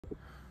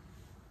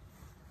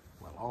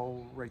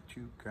All right,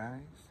 you guys.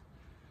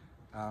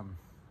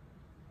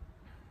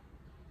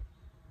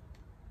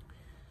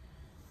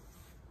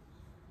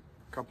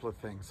 Couple of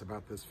things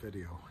about this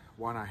video.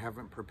 One, I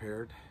haven't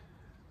prepared.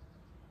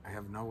 I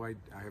have no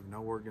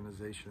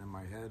organization in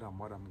my head on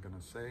what I'm going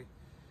to say,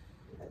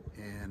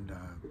 and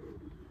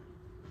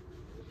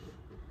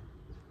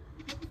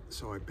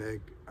so I beg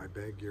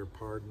your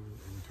pardon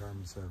in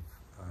terms of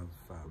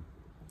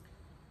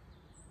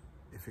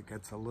if it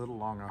gets a little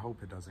long. I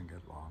hope it doesn't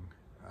get long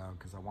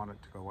because I want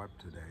it to go up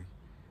today,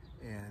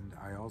 and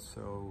I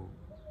also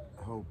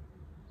hope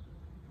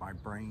my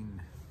brain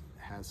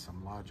has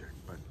some logic.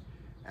 But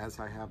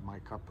as I have my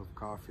cup of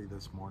coffee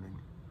this morning,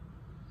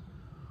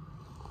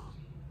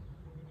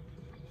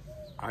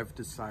 I've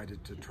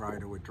decided to try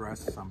to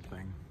address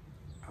something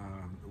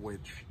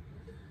which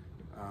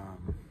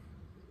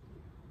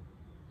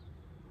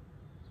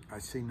I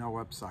see no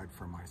upside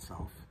for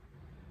myself.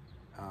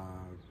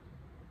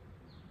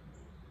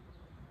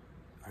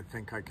 I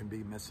think I can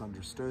be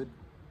misunderstood,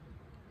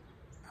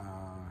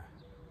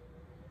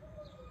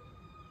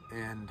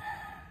 and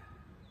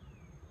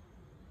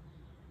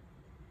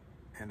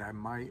I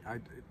might,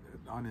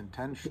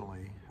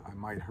 unintentionally, I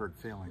might hurt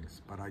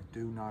feelings, but I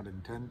do not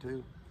intend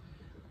to.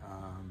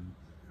 I'm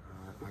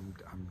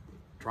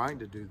trying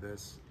to do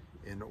this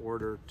in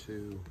order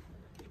to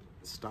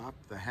stop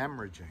the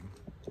hemorrhaging,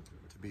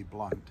 to be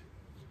blunt,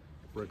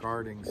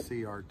 regarding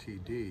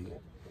CRTD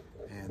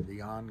and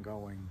the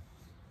ongoing,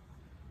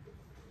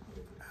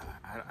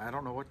 I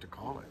don't know what to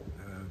call it.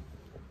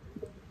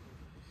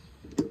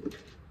 I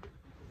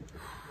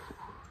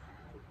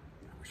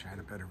wish I had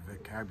a better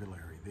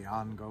vocabulary. The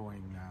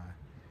ongoing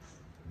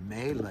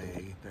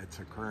melee that's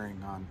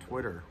occurring on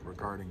Twitter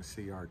regarding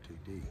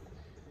CRTD.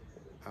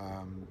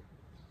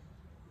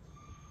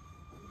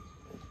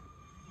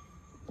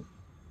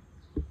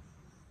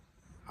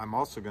 I'm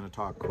also going to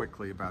talk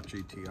quickly about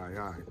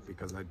GTII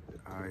because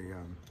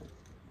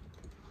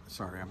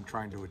sorry, I'm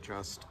trying to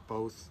adjust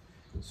both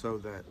so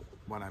that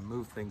when I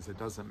move things, it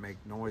doesn't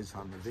make noise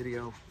on the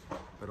video,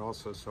 but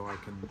also so I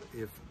can,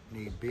 if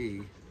need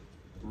be,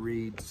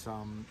 read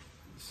some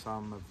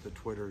of the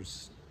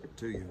Twitters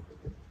to you,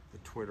 the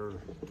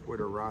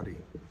Twitterati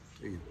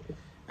to you.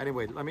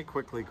 Anyway, let me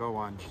quickly go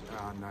on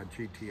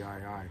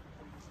GTII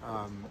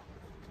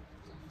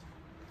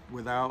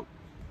without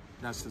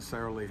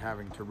necessarily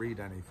having to read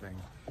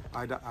anything.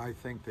 I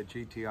think that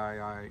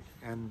GTII,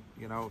 and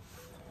you know,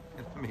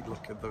 let me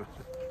look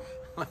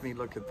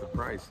at the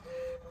price,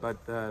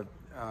 but the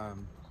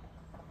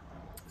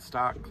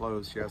stock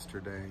closed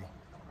yesterday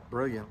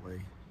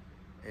brilliantly,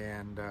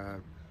 and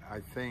I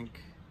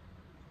think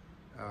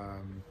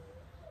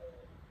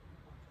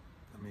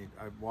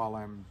while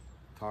I'm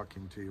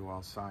talking to you,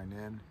 I'll sign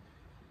in.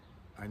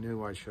 I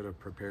knew I should have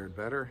prepared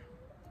better,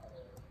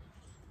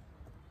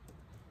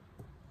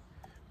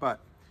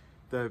 but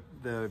the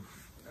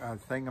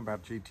thing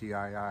about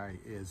GTII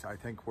is I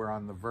think we're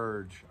on the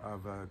verge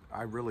of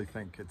I really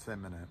think it's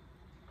imminent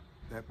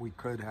that we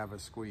could have a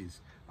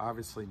squeeze.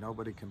 Obviously,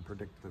 nobody can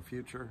predict the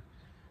future,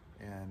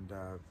 and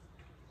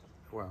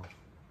well,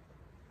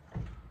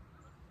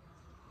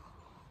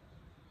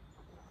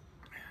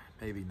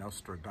 maybe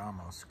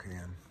Nostradamus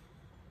can.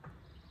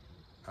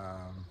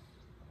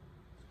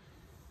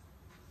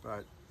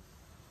 But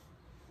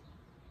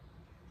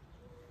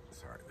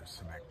sorry, there's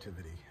some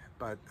activity.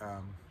 But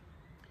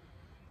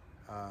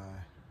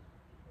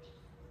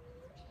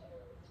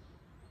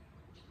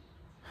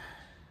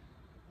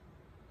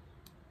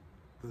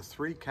the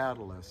three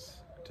catalysts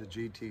to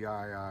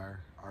GTII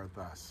are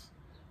thus.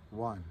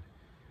 One,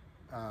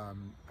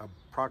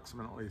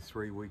 approximately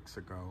 3 weeks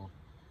ago,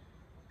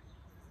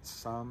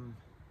 some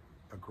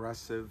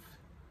aggressive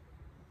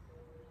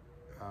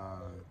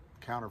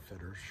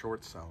counterfeiter,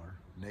 short seller,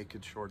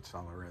 naked short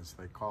seller as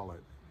they call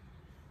it,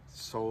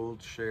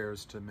 sold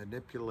shares to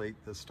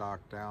manipulate the stock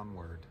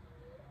downward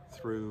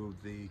through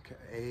the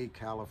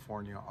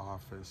California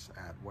office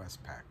at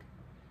Westpac.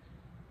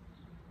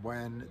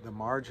 When the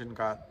margin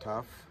got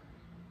tough,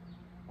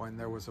 when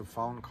there was a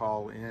phone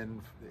call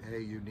in,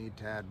 hey, you need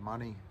to add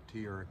money to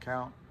your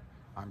account.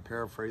 I'm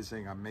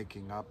paraphrasing, I'm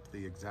making up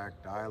the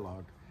exact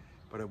dialogue,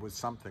 but it was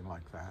something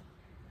like that.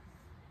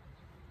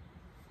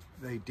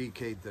 They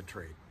decayed the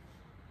trade.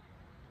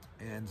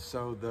 And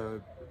so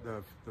the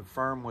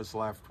firm was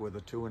left with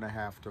a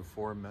 $2.5 to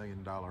 $4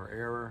 million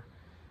error.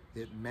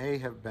 It may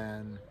have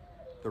been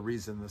the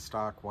reason the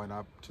stock went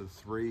up to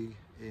 3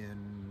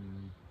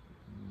 in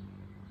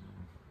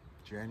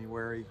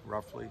January,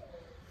 roughly,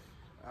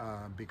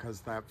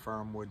 because that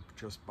firm would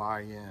just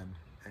buy in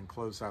and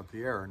close out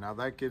the error. Now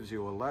that gives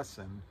you a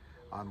lesson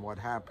on what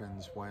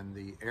happens when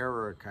the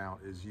error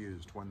account is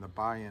used. When the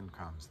buy-in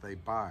comes, they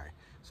buy.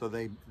 So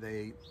they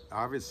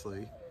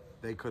obviously,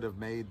 they could have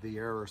made the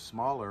error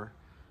smaller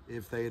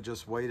if they had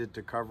just waited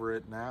to cover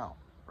it now,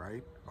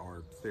 right?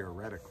 Or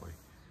theoretically.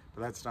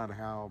 But that's not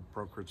how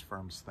brokerage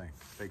firms think.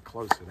 They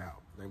close it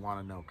out. They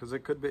want to know, because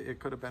it could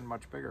have been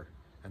much bigger,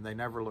 and they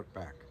never look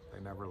back.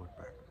 They never look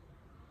back.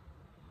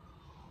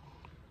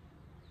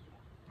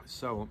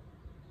 So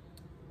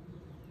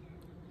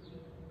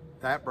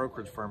that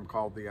brokerage firm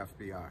called the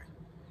FBI.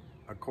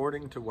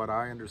 According to what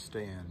I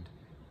understand,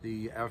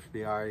 the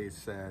FBI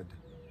said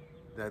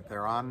that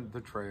they're on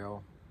the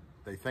trail.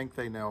 They think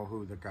they know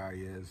who the guy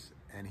is,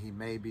 and he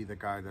may be the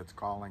guy that's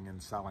calling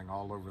and selling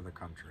all over the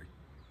country.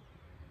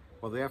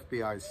 Well, the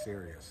FBI is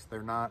serious.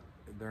 They're not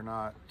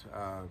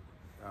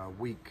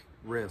weak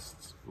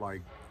wrists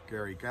like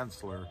Gary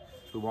Gensler,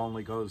 who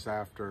only goes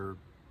after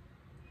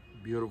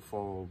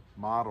beautiful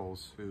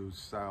models who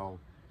sell,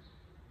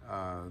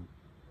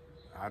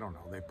 I don't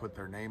know, they put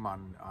their name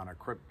on a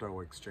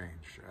crypto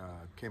exchange,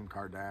 Kim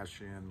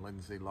Kardashian,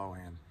 Lindsay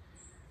Lohan.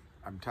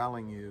 I'm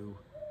telling you,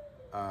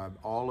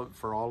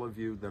 for all of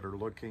you that are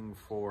looking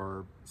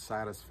for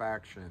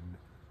satisfaction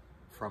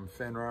from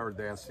FINRA or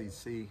the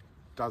SEC,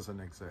 doesn't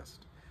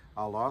exist.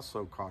 I'll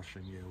also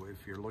caution you,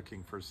 if you're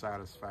looking for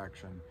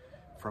satisfaction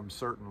from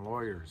certain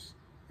lawyers,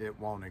 it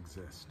won't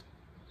exist.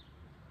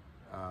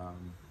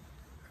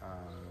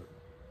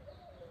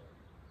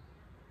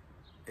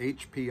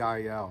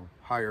 HPIL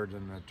hired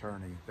an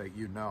attorney that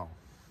you know,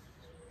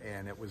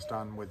 and it was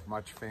done with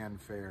much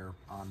fanfare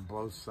on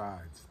both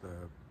sides,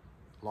 the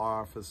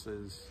law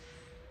offices,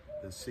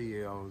 the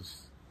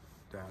CEO's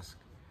desk.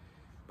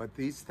 But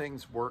these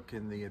things work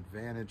in the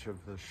advantage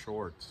of the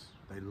shorts.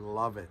 They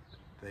love it.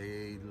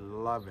 They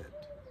love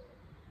it.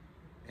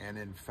 And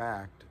in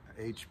fact,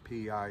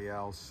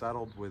 HPIL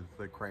settled with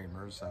the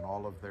Kramers and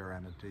all of their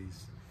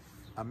entities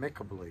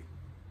amicably,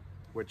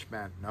 which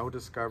meant no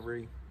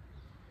discovery,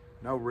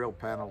 no real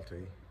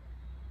penalty.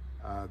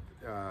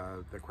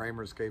 The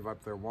Kramers gave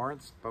up their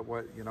warrants, but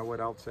you know what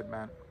else it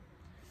meant?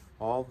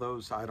 All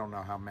those, I don't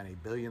know how many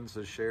billions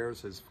of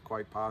shares is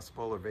quite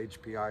possible of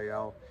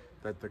HPIL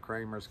that the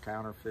Kramers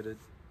counterfeited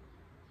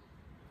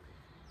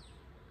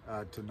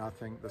to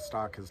nothing. The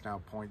stock is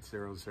now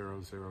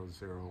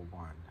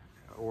 0.00001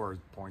 or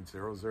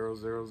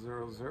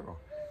 0.00000.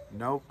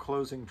 No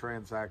closing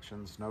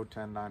transactions, no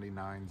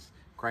 1099s.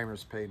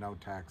 Kramers pay no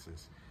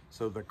taxes.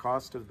 So the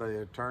cost of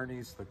the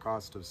attorneys, the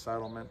cost of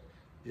settlement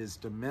is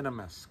de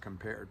minimis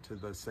compared to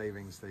the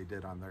savings they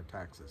did on their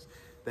taxes.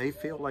 They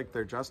feel like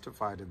they're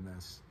justified in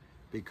this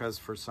because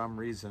for some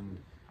reason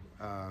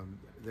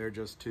they're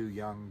just two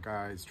young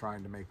guys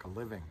trying to make a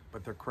living,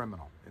 but they're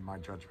criminal, in my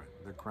judgment.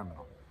 They're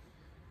criminal.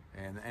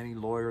 And any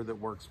lawyer that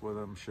works with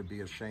them should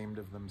be ashamed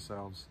of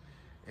themselves.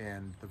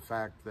 And the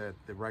fact that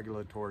the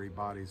regulatory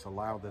bodies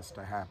allow this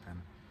to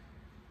happen,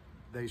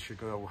 they should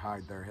go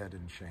hide their head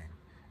in shame.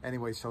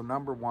 Anyway, so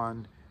number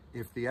one,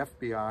 if the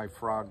FBI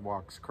frog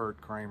walks Kurt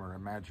Kramer,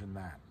 imagine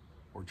that,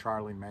 or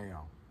Charlie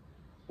Mayo,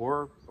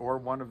 or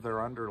one of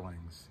their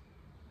underlings,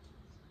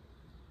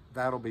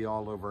 that'll be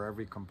all over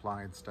every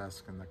compliance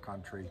desk in the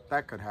country.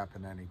 That could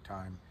happen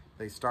anytime.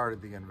 They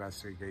started the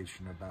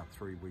investigation about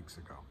 3 weeks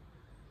ago.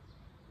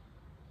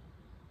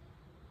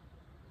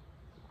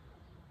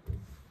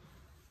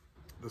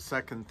 The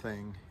second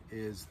thing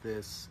is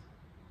this,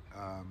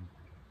 I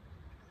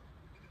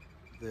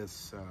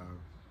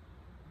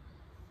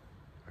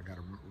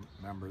gotta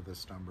remember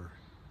this number.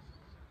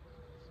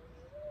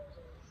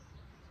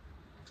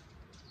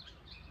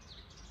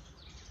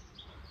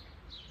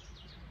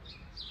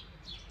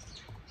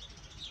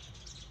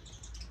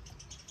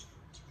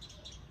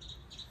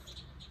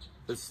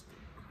 This,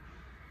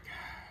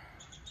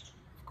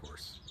 of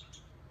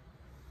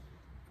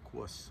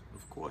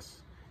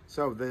course.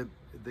 So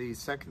the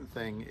second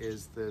thing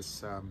is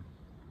this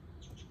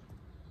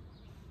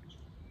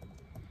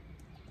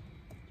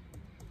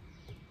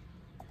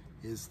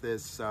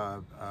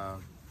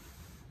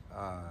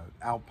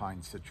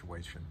Alpine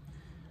situation.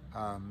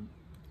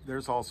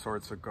 There's all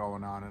sorts of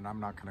going on, and I'm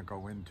not going to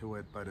go into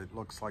it, but it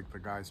looks like the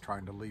guy's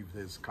trying to leave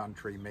his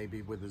country,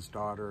 maybe with his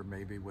daughter,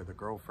 maybe with a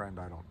girlfriend,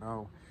 I don't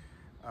know.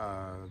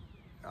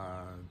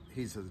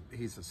 He's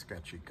a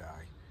sketchy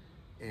guy,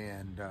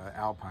 and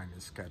Alpine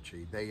is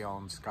sketchy. They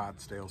own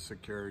Scottsdale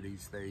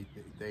Securities.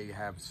 They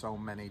have so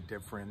many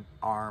different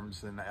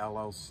arms and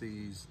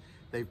LLCs.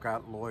 They've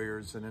got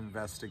lawyers and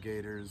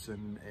investigators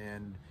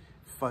and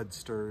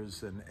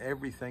fudsters and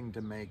everything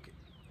to make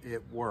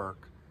it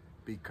work,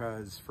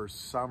 because for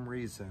some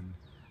reason,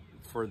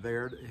 for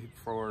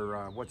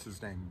what's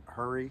his name,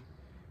 Hurry,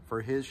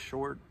 for his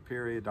short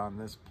period on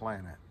this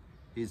planet,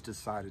 he's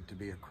decided to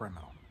be a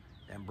criminal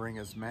and bring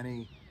as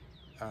many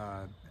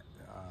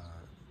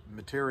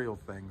material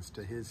things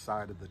to his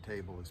side of the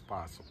table as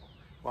possible.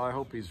 Well, I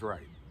hope he's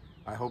right.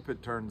 I hope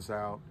it turns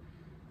out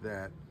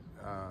that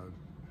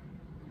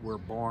we're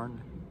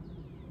born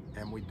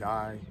and we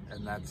die,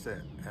 and that's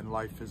it. And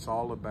life is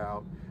all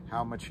about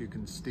how much you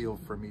can steal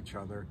from each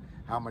other,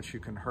 how much you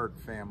can hurt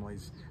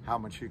families, how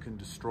much you can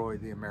destroy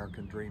the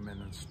American dream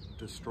and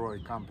destroy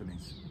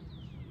companies.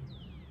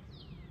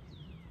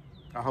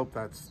 I hope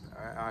that's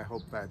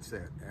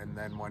it. And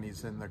then when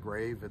he's in the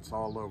grave, it's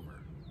all over.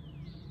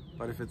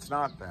 But if it's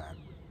not that,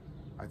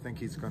 I think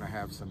he's going to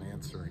have some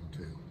answering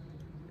to.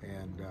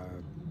 And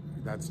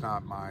that's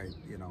not my,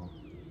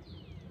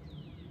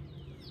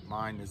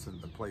 mine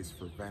isn't the place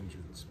for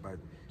vengeance, but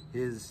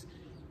his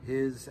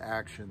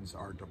actions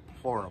are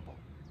deplorable.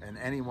 And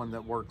anyone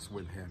that works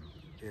with him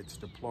it's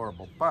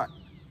deplorable. But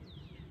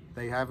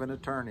they have an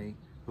attorney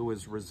who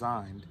has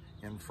resigned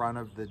in front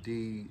of the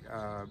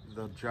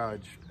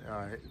judge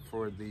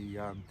for the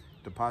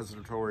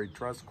Depository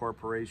Trust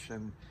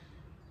Corporation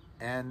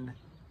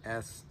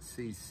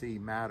NSCC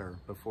matter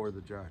before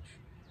the judge.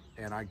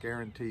 And I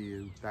guarantee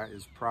you that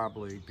is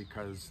probably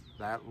because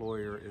that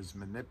lawyer is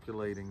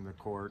manipulating the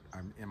court,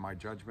 in my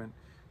judgment,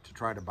 to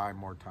try to buy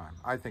more time.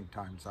 I think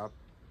time's up.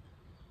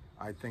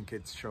 I think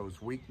it shows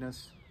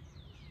weakness,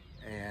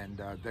 and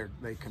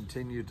they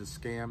continue to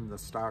scam the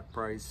stock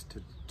price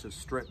to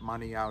strip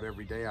money out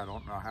every day. I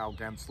don't know how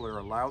Gensler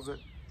allows it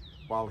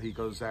while he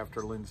goes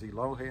after Lindsay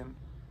Lohan,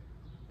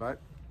 but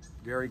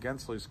Gary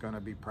Gensler's going to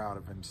be proud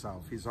of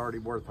himself. He's already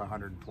worth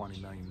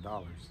 $120 million,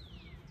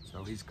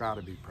 so he's got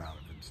to be proud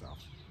of himself.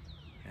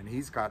 And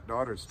he's got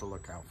daughters to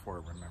look out for,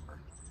 remember.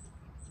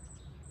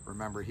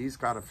 Remember, he's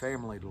got a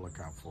family to look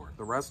out for.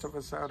 The rest of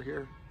us out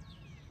here,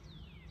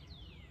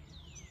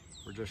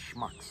 we're just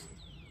schmucks.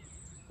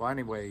 Well,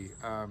 anyway,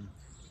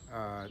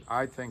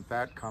 I think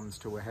that comes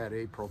to a head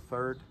April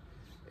 3rd,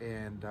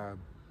 and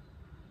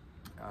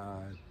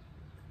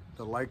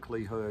the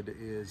likelihood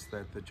is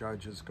that the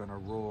judge is going to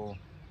rule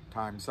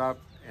time's up,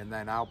 and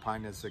then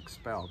Alpine is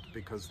expelled,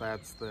 because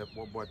that's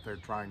what they're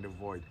trying to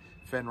avoid.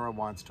 FINRA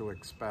wants to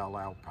expel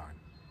Alpine.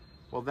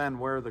 Well, then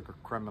where are the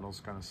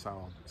criminals going to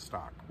sell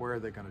stock? Where are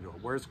they going to do it?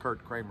 Where's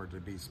Kurt Kramer, to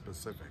be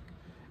specific?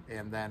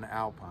 And then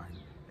Alpine,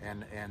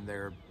 and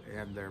there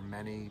are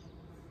many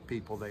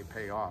people they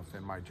pay off,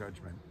 in my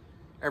judgment.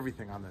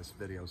 Everything on this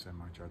video is in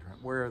my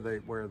judgment. Where are they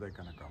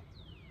going to go?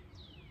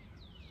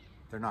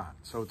 They're not.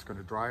 So it's going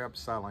to dry up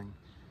selling,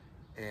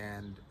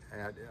 and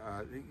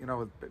you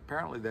know,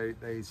 apparently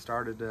they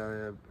started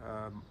a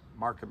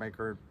market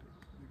maker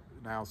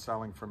now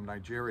selling from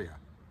Nigeria.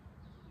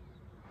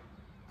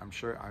 I'm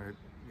sure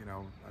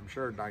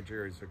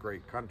Nigeria is a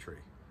great country,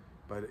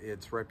 but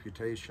its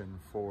reputation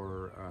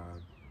for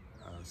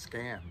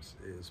scams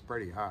is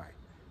pretty high.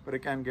 But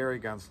again, Gary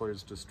Gensler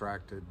is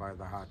distracted by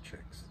the hot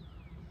chicks.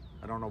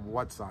 I don't know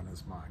what's on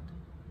his mind.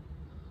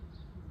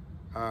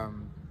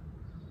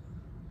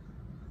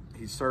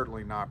 He's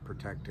certainly not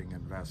protecting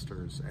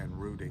investors and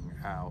rooting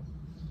out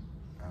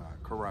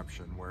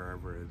corruption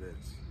wherever it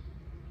is.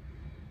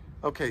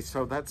 Okay,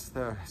 so that's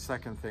the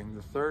second thing.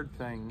 The third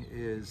thing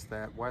is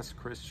that Wes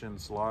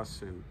Christian's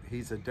lawsuit,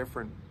 he's a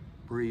different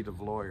breed of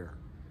lawyer.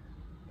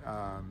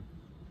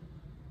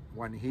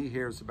 When he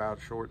hears about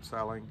short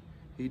selling,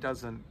 he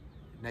doesn't,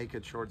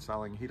 naked short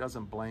selling, he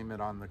doesn't blame it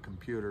on the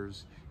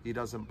computers. He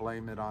doesn't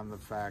blame it on the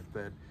fact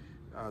that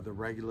the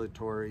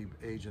regulatory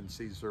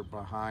agencies are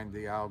behind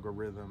the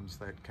algorithms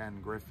that Ken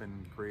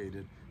Griffin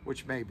created,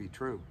 which may be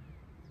true.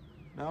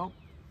 No,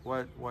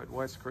 what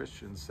Wes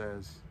Christian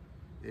says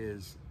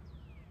is,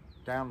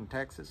 down in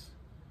Texas,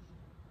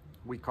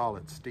 we call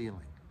it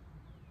stealing.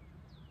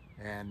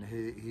 And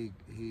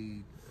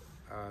he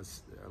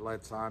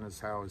lets on as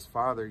how his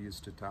father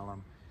used to tell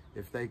him,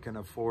 if they can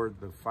afford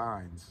the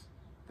fines,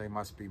 they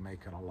must be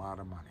making a lot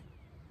of money.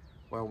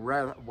 Well,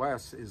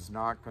 Wes is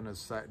not going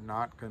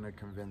to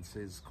convince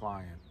his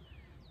client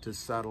to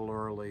settle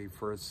early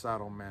for a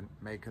settlement,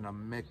 making a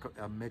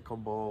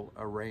amicable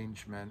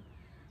arrangement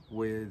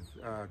with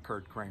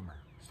Kurt Kramer.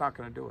 He's not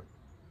going to do it.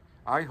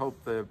 I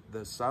hope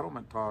the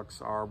settlement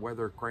talks are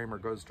whether Kramer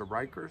goes to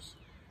Rikers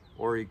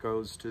or he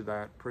goes to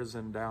that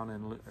prison down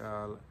in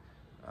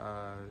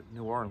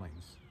New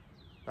Orleans.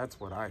 That's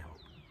what I hope.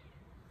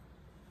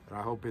 And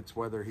I hope it's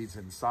whether he's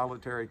in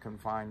solitary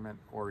confinement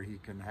or he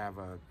can have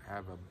a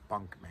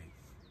bunkmate.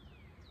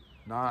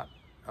 Not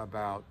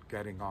about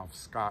getting off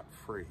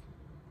scot-free.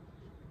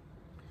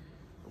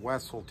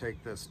 Wes will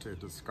take this to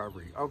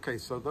discovery. Okay,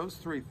 so those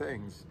three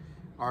things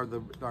are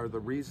the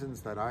reasons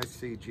that I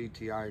see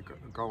GTI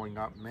going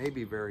up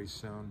maybe very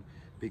soon,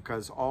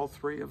 because all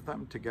three of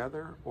them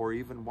together, or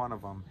even one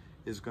of them,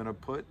 is going to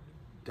put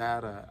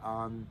data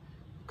on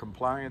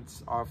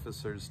compliance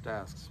officers'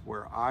 desks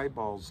where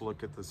eyeballs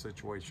look at the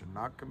situation,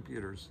 not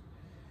computers,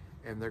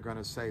 and they're going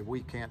to say,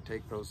 we can't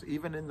take those.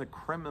 Even in the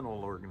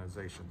criminal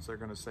organizations, they're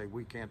going to say,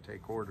 we can't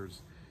take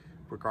orders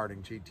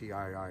regarding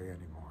GTII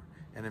anymore.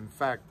 And in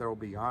fact, there will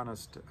be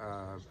honest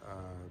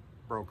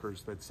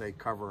brokers that say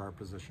cover our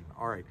position.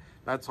 All right,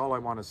 that's all I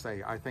want to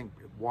say. I think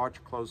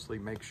watch closely,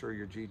 make sure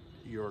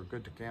your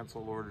good to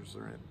cancel orders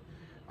are in.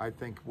 I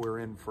think we're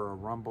in for a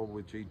rumble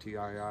with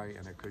GTII,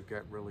 and it could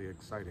get really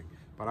exciting.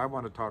 But I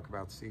want to talk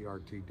about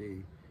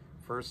CRTD.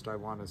 First, I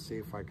want to see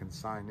if I can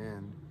sign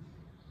in.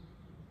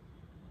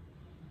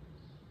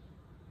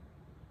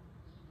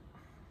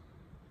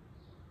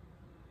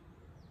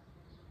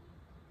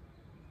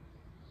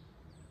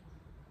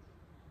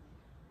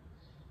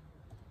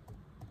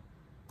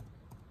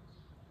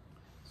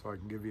 So I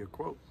can give you a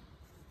quote.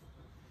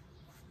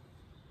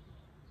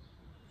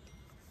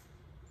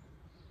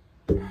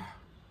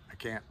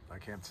 I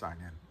can't sign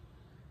in.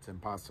 It's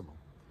impossible.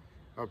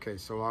 Okay,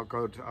 so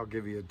I'll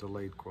give you a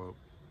delayed quote.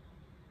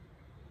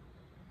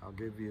 I'll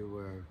give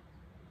you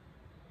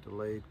a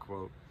delayed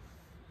quote.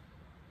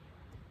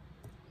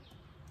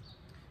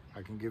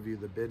 I can give you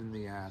the bid and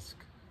the ask.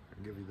 I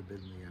can give you the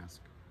bid and the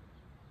ask.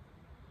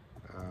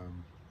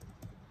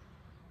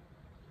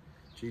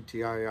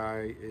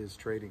 GTII is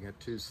trading at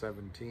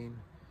 217.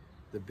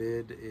 The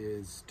bid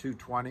is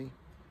 220.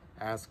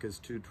 Ask is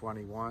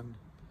 221.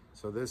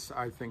 So this,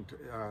 I think,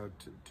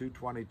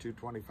 220,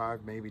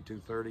 225, maybe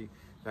 230.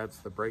 That's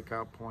the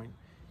breakout point.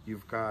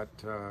 You've got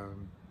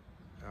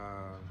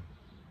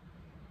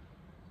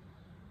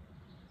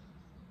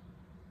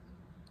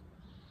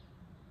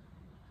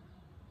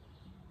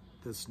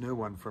this new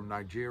one from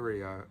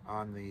Nigeria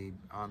on the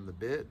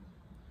bid,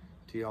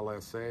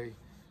 TLSA,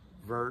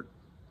 VERT,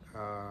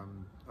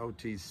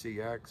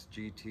 OTCX,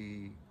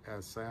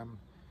 GTSM,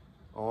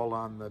 all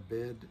on the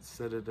bid,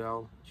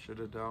 Citadel,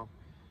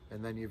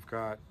 and then you've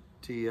got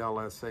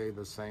TLSA,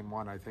 the same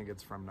one, I think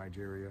it's from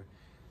Nigeria,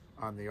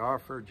 on the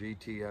offer,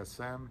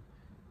 GTSM,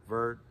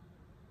 VERT,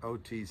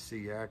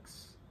 OTCX,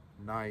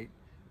 Knight,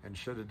 and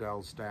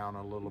Citadel's down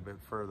a little bit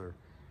further.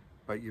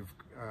 But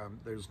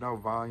there's no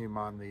volume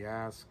on the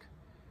ask.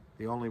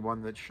 The only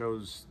one that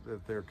shows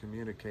that they're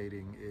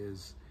communicating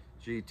is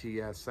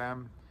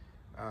GTSM.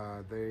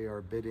 They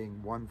are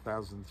bidding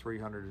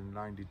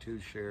 1,392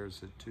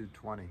 shares at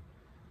 220.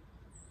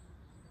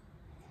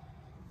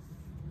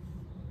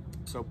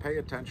 So pay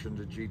attention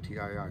to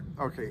GTII.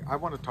 Okay, I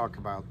want to talk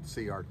about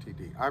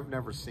CRTD. I've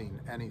never seen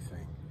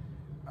anything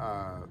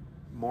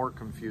more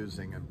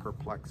confusing and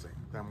perplexing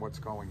than what's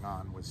going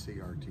on with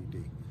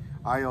CRTD.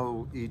 I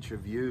owe each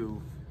of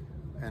you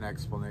an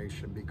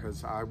explanation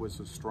because I was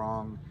a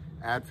strong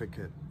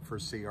advocate for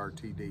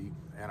CRTD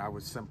and I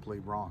was simply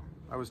wrong.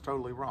 I was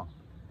totally wrong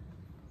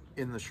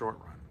in the short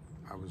run.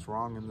 I was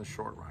wrong in the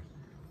short run.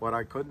 What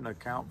I couldn't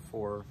account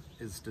for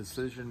is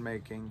decision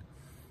making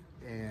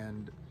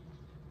and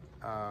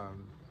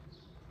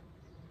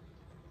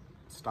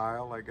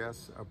style, I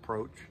guess,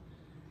 approach.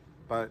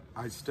 But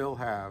I still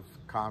have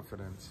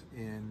confidence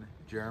in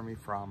Jeremy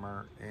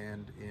Frommer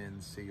and in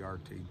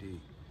CRTD.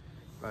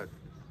 But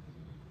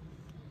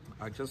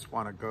I just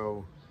want to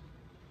go,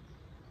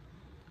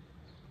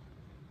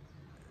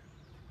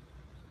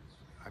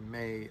 I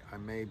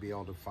may be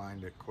able to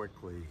find it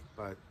quickly,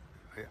 but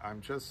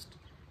I'm just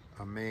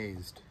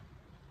amazed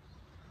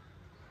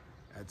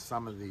at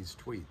some of these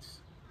tweets.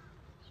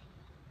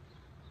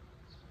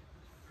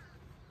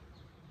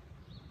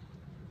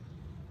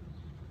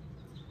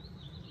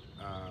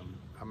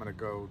 I'm going to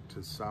go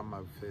to some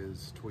of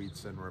his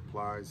tweets and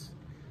replies.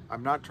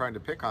 I'm not trying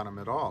to pick on him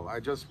at all. I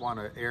just want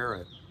to air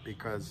it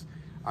because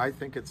I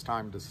think it's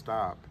time to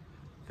stop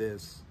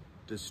this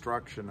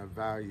destruction of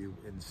value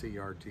in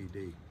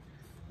CRTD.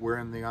 We're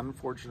in the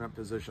unfortunate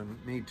position,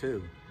 me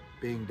too,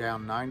 being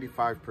down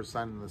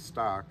 95% in the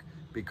stock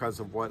because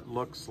of what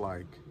looks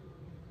like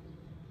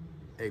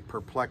a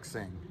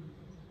perplexing,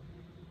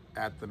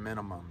 at the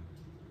minimum,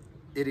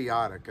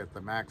 idiotic at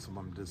the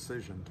maximum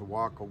decision to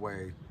walk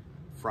away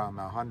from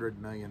a $100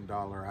 million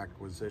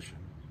acquisition,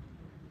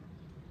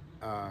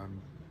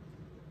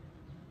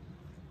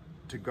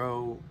 to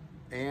go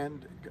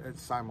and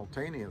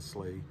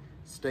simultaneously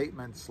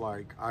statements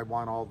like I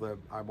want all the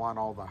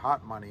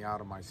hot money out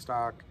of my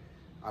stock,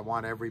 I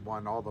want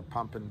all the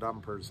pump and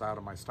dumpers out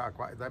of my stock.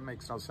 Why, that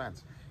makes no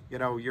sense. You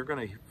know, you're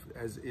going to,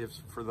 as if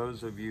for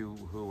those of you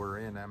who are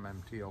in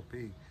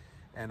MMTLP,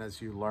 and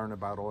as you learn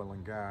about oil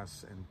and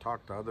gas and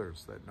talk to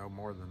others that know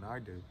more than I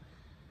do,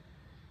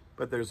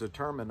 but there's a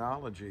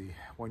terminology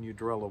when you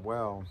drill a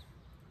well,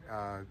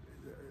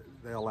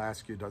 they'll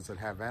ask you, does it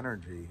have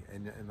energy?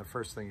 And the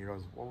first thing you go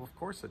is, well, of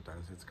course it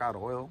does. It's got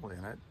oil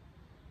in it.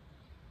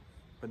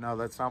 But no,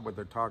 that's not what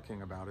they're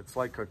talking about. It's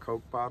like a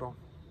Coke bottle.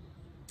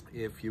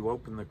 If you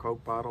open the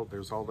Coke bottle,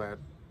 there's all that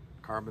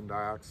carbon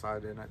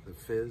dioxide in it, the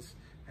fizz,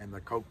 and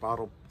the Coke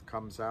bottle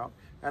comes out.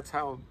 That's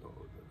how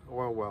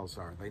oil wells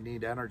are. They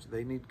need energy,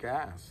 they need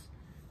gas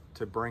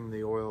to bring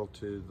the oil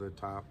to the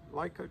top,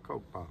 like a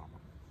Coke bottle,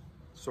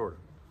 sort of.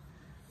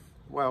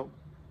 Well,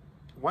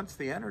 once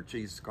the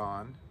energy's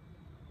gone,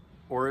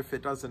 or if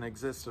it doesn't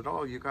exist at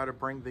all, you got to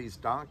bring these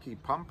donkey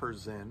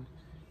pumpers in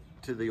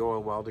to the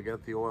oil well to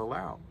get the oil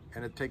out.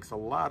 And it takes a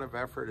lot of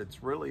effort.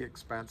 It's really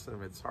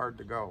expensive. It's hard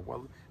to go.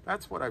 Well,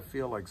 that's what I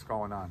feel like's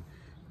going on.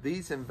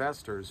 These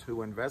investors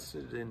who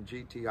invested in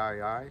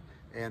GTII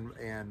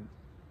and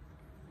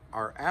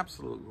are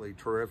absolutely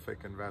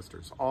terrific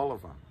investors, all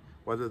of them,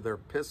 whether they're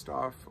pissed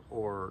off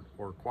or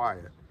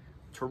quiet,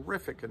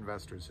 terrific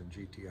investors in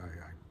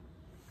GTII.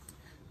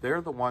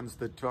 They're the ones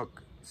that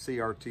took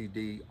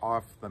CRTD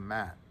off the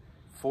mat,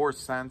 4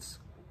 cents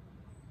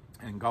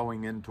and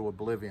going into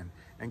oblivion.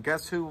 And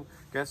guess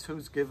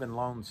who's given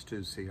loans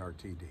to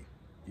CRTD?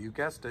 You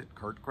guessed it,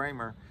 Kurt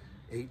Kramer,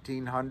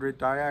 1800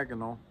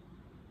 Diagonal,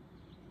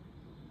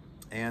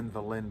 and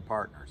the Lynn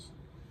Partners.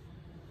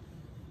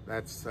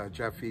 That's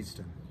Jeff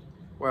Easton.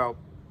 Well,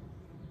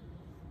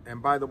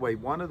 and by the way,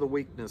 one of the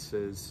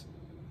weaknesses,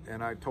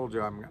 and I told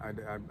you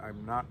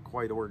I'm not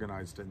quite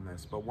organized in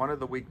this, but one of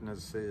the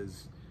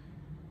weaknesses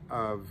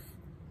of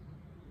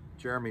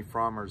Jeremy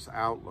Frommer's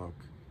outlook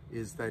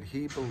is that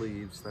he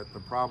believes that the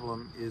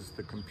problem is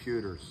the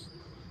computers.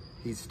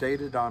 He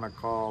stated on a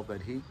call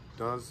that he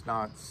does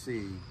not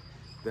see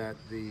that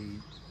the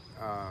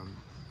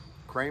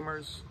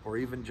Kramers or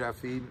even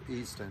Jeff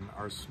Easton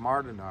are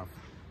smart enough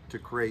to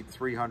create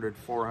 300,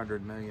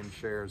 400 million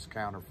shares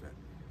counterfeit.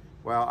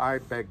 Well, I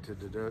beg to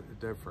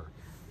differ.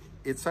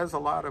 It says a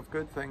lot of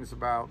good things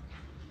about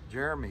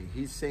Jeremy.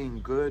 He's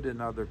seeing good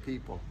in other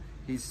people.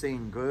 He's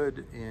seeing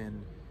good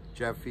in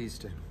Jeff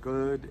Easton,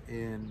 good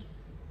in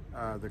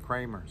the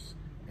Kramers,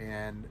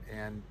 and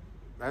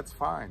that's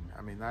fine.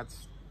 I mean,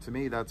 to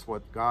me, that's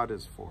what God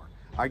is for.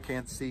 I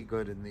can't see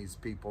good in these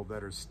people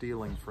that are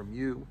stealing from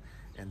you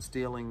and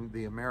stealing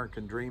the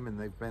American dream, and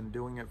they've been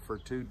doing it for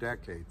 2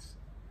 decades.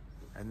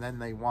 And then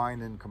they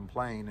whine and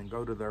complain and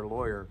go to their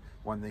lawyer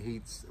when the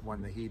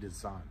heat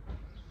is on.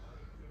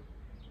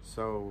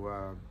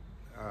 So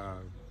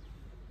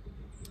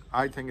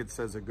I think it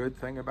says a good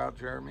thing about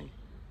Jeremy,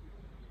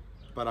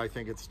 but I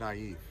think it's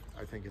naive.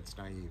 I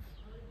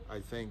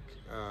think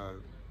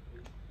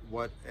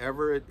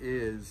whatever it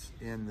is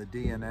in the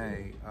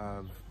DNA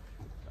of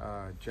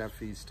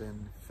Jeff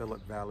Easton,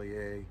 Philip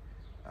Valier,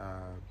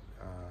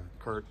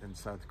 Kurt and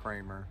Seth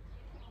Kramer,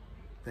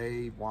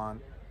 they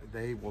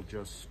will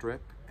just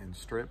strip and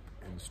strip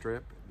and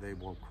strip. They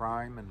will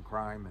crime and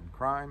crime and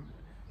crime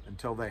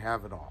until they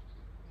have it all.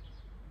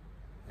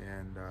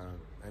 And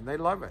they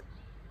love it.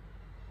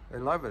 They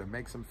love it. It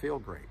makes them feel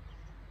great.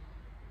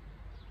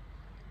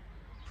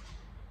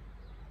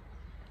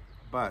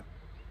 But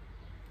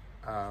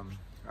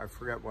I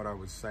forget what I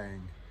was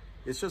saying.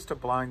 It's just a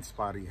blind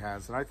spot he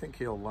has, and I think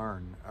he'll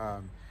learn.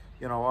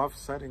 You know,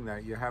 offsetting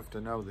that, you have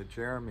to know that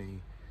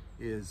Jeremy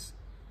is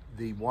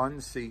the one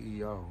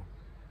CEO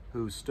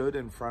who stood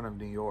in front of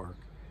New York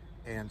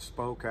and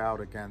spoke out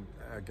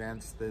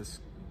against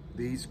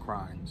these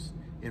crimes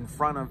in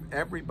front of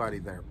everybody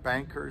there,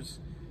 bankers,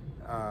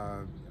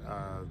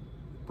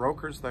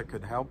 brokers that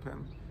could help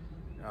him,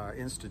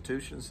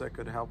 institutions that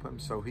could help him.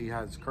 So he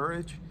has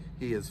courage.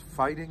 He is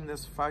fighting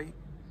this fight.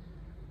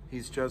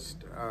 He's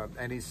just,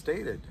 and he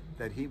stated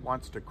that he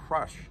wants to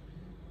crush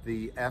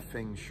the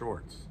effing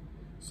shorts.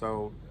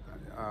 So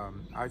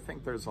I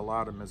think there's a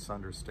lot of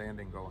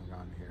misunderstanding going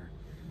on here.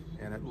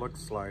 And it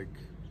looks like,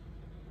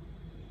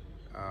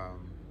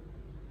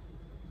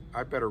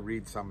 I better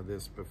read some of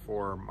this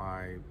before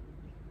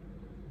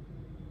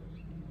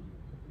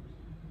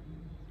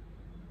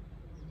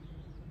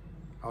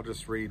I'll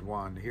just read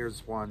one.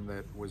 Here's one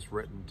that was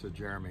written to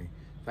Jeremy.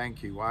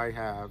 Thank you, I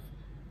have,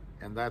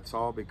 and that's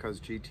all because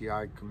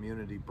GTI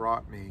community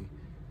brought me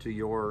to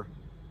your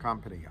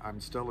company. I'm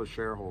still a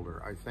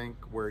shareholder. I think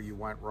where you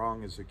went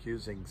wrong is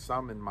accusing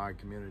some in my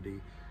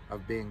community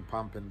of being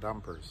pump and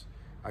dumpers.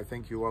 I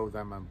think you owe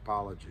them an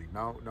apology.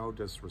 No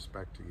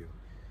disrespect to you.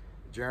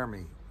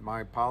 Jeremy,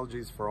 my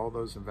apologies for all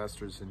those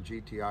investors in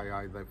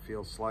GTII that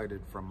feel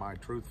slighted from my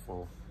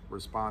truthful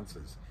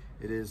responses.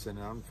 It is an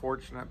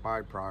unfortunate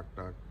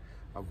byproduct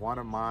of one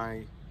of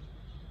my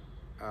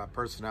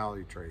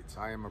personality traits.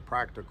 I am a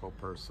practical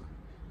person.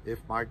 If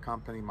my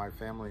company, my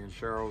family, and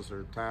shareholders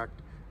are attacked,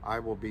 I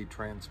will be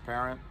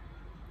transparent.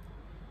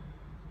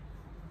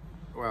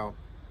 Well,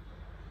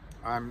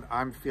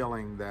 I'm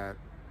feeling that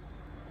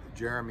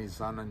Jeremy's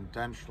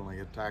unintentionally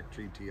attacked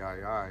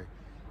GTII,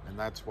 and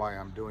that's why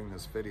I'm doing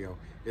this video.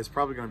 It's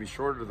probably going to be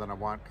shorter than I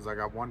want because I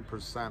got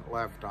 1%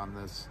 left on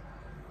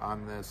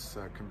this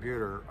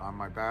computer, on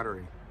my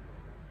battery.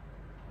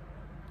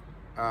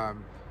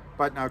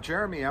 But now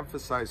Jeremy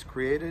emphasized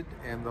created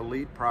and the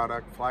lead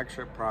product,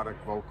 flagship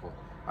product, vocal.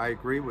 I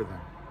agree with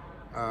him.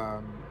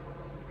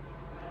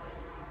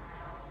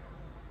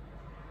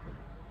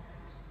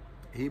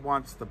 He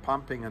wants the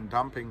pumping and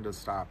dumping to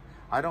stop.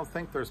 I don't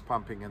think there's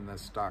pumping in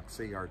this stock,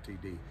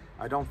 CRTD.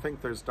 I don't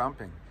think there's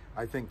dumping.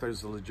 I think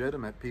there's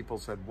legitimate people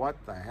said, what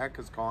the heck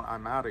is going on?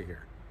 I'm out of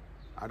here.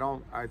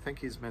 I think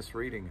he's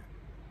misreading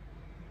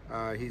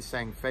it. He's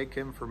saying fake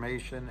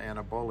information and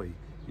a bully.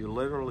 You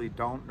literally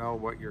don't know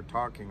what you're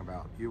talking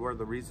about. You are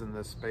the reason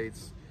this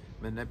space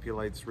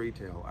manipulates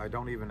retail. I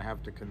don't even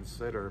have to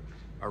consider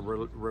a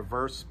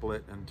reverse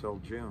split until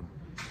June.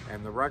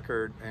 And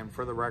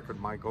for the record,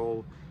 my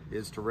goal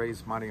is to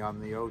raise money on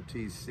the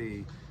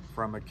OTC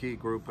from a key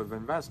group of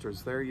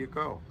investors. There you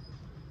go.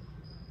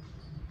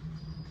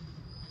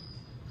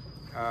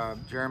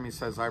 Jeremy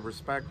says, I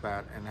respect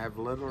that and have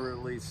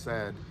literally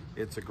said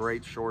it's a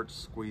great short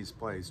squeeze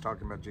play. He's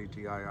talking about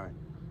GTII.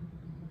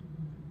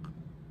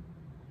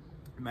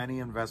 Many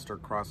investor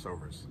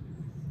crossovers.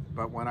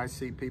 But when I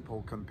see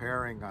people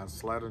comparing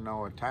us, let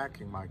alone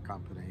attacking my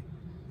company,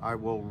 I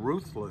will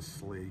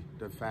ruthlessly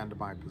defend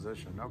my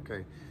position.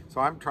 Okay,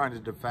 so I'm trying to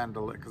defend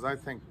because I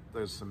think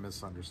there's some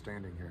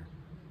misunderstanding here.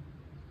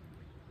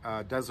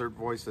 Desert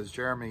Voice says,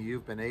 Jeremy,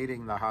 you've been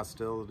aiding the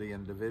hostility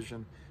and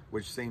division,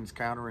 which seems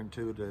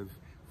counterintuitive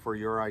for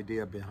your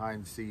idea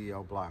behind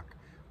CEO Block.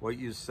 What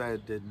you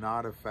said did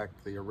not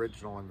affect the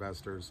original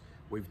investors.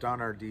 We've done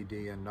our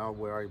DD and know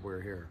why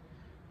we're here.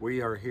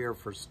 We are here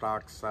for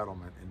stock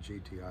settlement in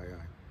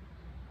GTII.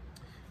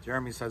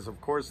 Jeremy says,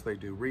 of course they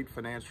do. Read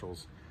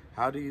financials.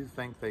 How do you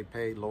think they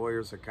pay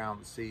lawyers,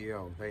 accountants,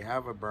 CEO? They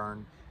have a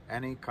burn.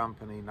 Any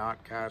company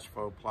not cash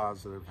flow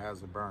positive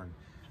has a burn.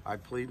 I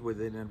plead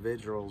with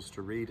individuals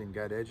to read and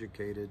get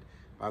educated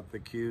about the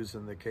Qs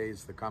and the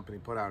Ks the company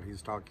put out.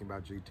 He's talking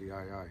about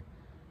GTII.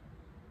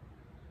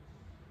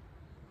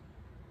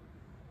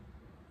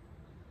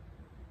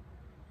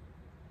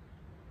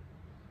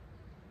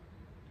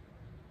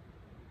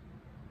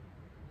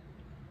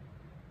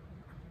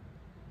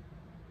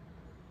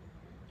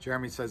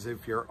 Jeremy says,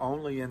 if you're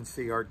only in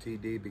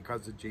CRTD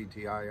because of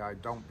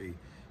GTII, don't be.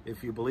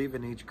 If you believe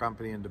in each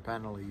company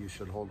independently, you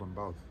should hold them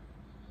both.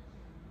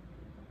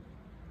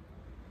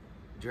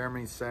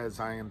 Jeremy says,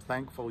 I am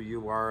thankful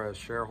you are a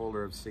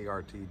shareholder of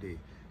CRTD,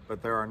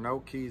 but there are no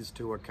keys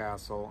to a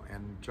castle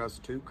and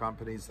just two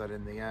companies that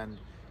in the end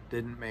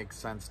didn't make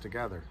sense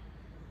together.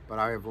 But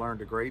I have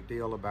learned a great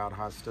deal about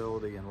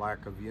hostility and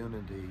lack of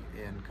unity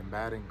in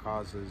combating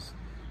causes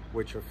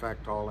which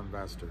affect all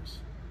investors.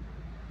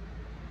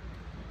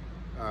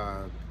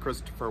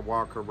 Christopher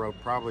Walker wrote,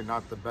 probably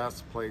not the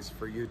best place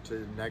for you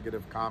to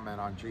negative comment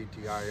on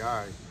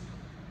GTII.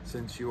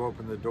 Since you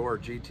opened the door,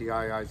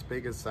 GTII's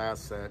biggest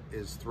asset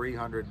is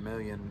 $300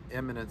 million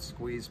imminent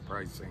squeeze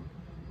pricing,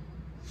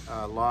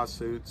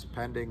 lawsuits,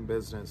 pending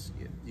business.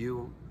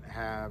 You've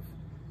had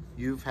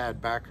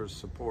backers'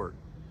 support.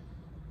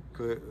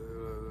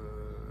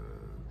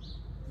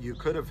 You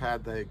could have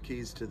had the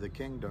keys to the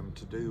kingdom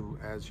to do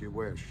as you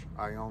wish.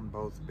 I own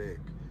both big.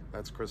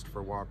 That's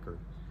Christopher Walker.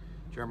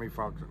 Jeremy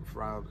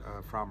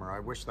Frommer, I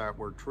wish that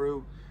were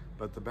true,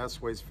 but the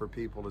best ways for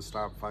people to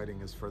stop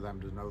fighting is for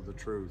them to know the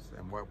truth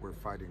and what we're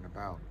fighting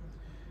about.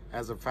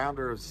 As a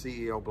founder of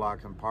CEO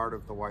Block, and part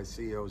of the why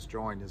CEOs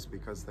join is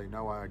because they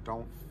know I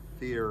don't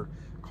fear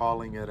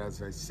calling it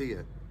as I see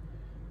it.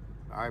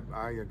 I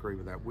agree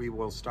with that. We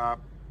will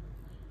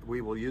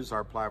use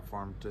our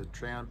platform to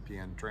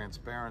champion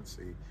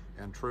transparency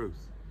and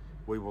truth.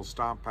 We will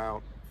stomp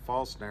out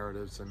false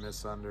narratives and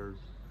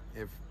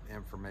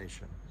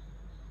misinformation.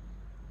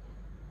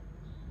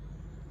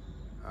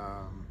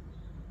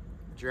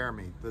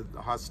 Jeremy, the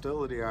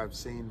hostility I've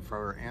seen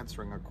for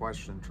answering a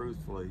question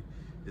truthfully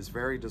is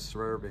very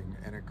disturbing,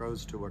 and it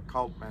goes to a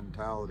cult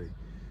mentality.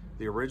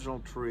 The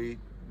original tweet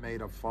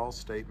made a false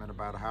statement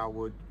about how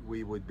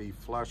we would be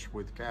flush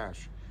with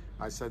cash.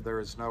 I said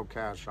there is no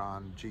cash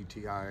on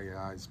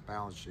GTII's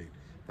balance sheet.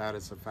 That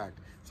is a fact.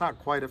 It's not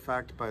quite a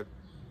fact, but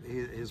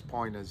his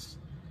point is,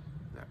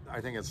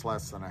 I think it's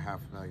less than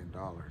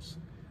 $500,000.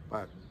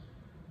 But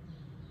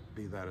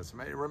be that as it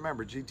may,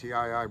 remember,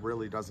 GTII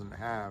really doesn't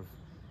have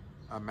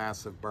a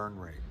massive burn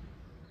rate.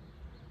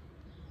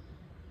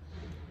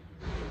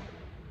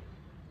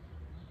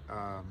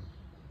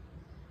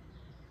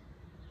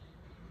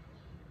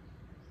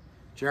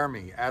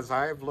 Jeremy, as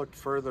I have looked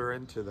further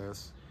into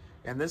this,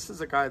 and this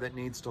is a guy that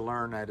needs to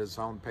learn at his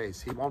own pace.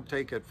 He won't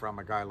take it from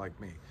a guy like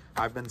me.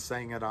 I've been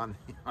saying it on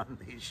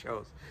these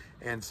shows,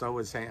 and so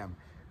is Ham.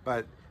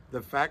 But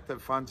the fact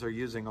that funds are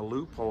using a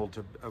loophole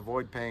to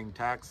avoid paying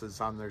taxes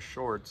on their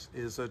shorts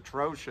is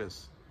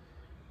atrocious.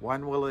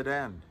 When will it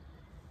end?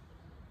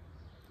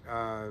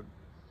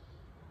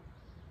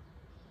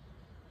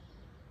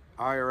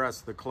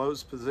 IRS, the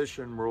closed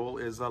position rule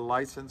is a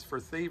license for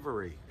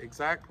thievery.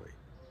 Exactly.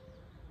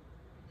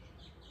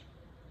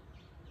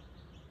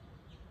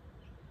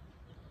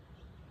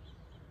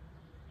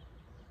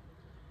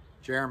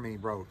 Jeremy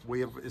wrote,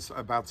 it's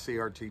about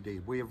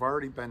CRTD. We have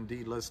already been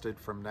delisted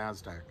from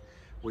NASDAQ.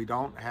 We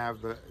don't have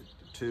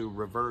to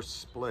reverse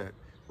split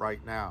right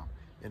now.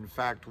 In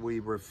fact, we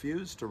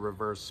refused to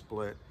reverse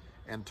split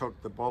and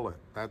took the bullet.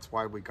 That's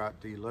why we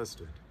got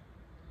delisted.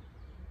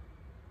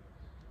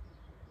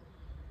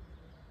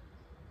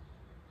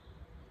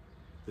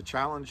 The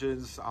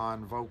challenges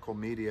on Vocal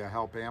Media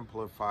help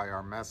amplify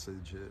our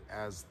message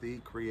as the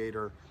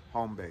creator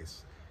home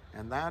base.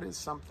 And that is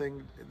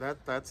something,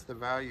 that's the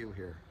value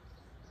here.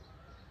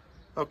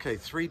 Okay,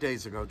 3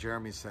 days ago,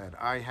 Jeremy said,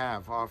 I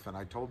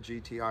told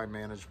GTI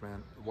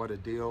management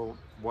what deal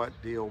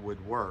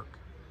would work.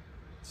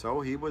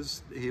 So he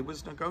was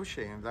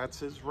negotiating,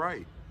 that's his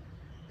right.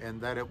 And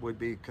that it would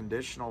be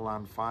conditional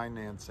on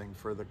financing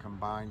for the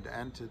combined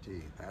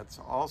entity. That's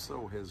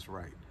also his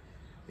right.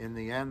 In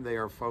the end, they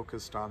are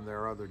focused on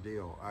their other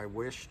deal. I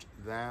wished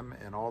them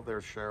and all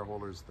their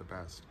shareholders the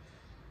best.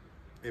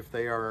 If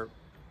they are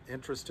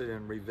interested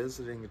in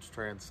revisiting its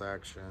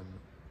transaction,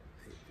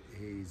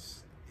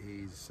 he's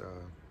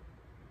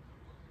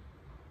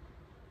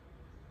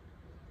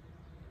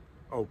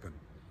open.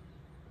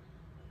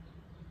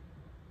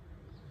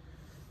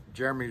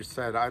 Jeremy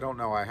said, I don't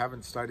know, I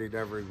haven't studied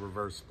every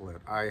reverse split.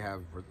 I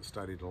have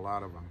studied a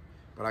lot of them.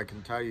 But I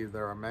can tell you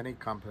there are many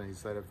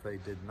companies that if they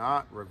did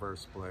not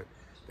reverse split,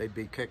 they'd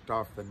be kicked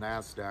off the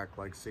NASDAQ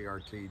like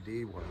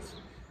CRTD was,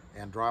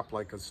 and drop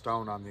like a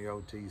stone on the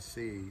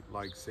OTC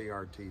like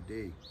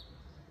CRTD.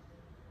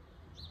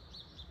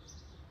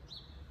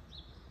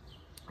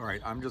 All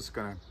right, I'm just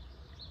gonna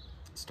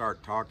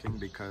start talking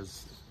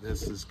because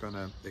this is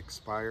gonna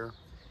expire.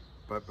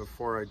 But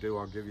before I do,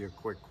 I'll give you a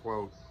quick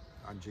quote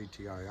on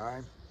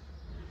GTII.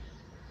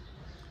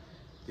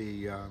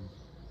 The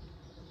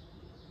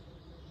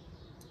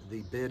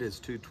bid is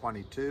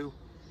 222,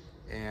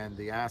 and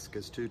the ask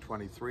is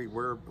 223.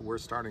 We're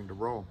starting to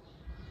roll.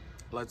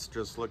 Let's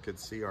just look at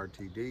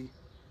CRTD.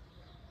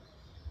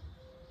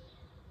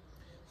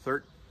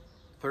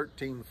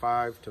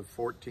 13.5 to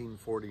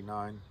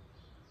 14.49.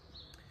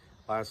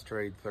 Last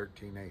trade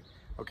 13.8.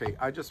 Okay,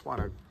 I just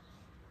want to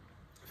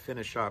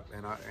finish up,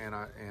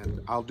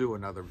 and I'll do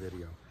another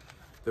video.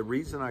 The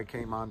reason I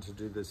came on to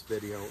do this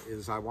video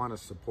is I want to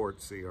support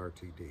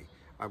CRTD.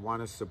 I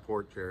want to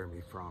support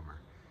Jeremy Frommer.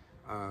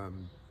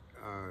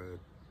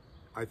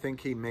 I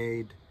think he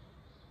made,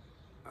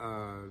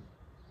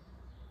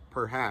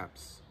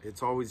 perhaps,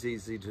 it's always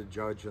easy to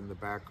judge in the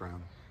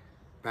background,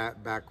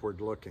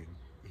 backward looking.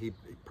 He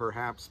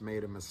perhaps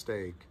made a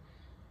mistake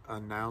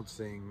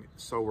announcing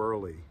so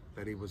early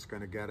that he was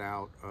going to get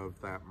out of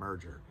that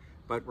merger.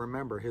 But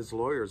remember, his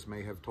lawyers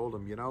may have told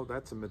him, you know,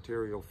 that's a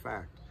material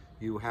fact.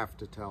 You have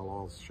to tell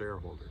all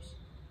shareholders.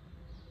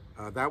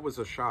 That was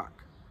a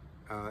shock.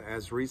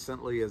 As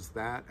recently as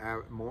that,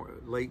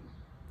 late,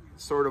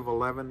 sort of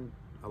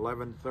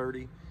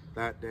 11:30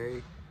 that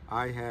day,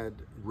 I had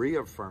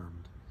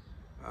reaffirmed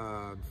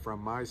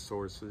from my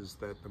sources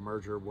that the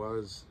merger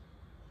was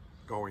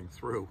going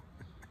through.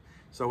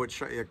 So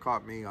it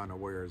caught me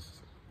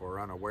unawares, or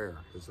unaware.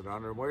 Is it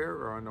unaware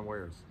or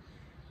unawares?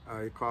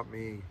 It caught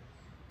me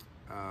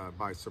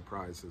by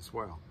surprise as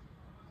well.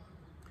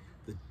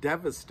 The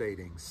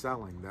devastating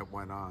selling that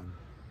went on,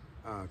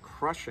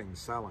 crushing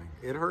selling,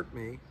 it hurt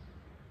me,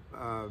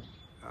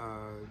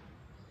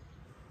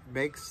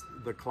 makes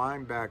the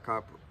climb back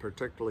up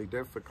particularly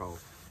difficult.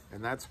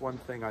 And that's one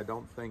thing I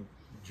don't think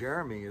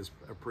Jeremy is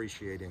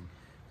appreciating.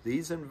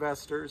 These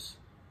investors,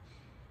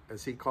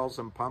 as he calls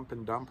them pump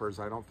and dumpers,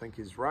 I don't think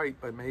he's right,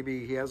 but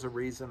maybe he has a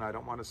reason. I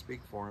don't want to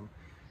speak for him.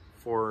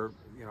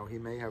 He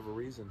may have a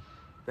reason.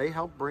 They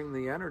help bring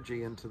the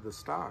energy into the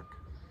stock.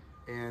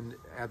 And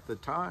at the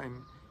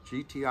time,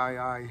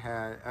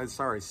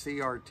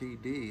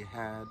 CRTD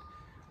had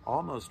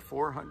almost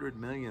 400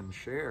 million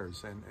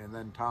shares. And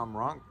then Tom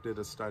Ronk did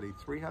a study,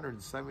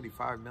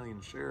 375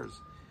 million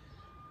shares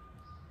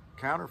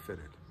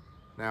counterfeited.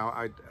 Now,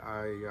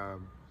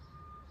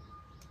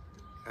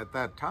 at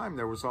that time,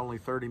 there was only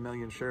 30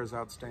 million shares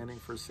outstanding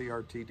for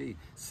CRTD.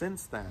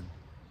 Since then,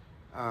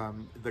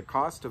 the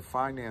cost of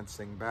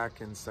financing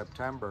back in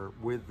September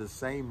with the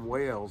same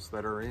whales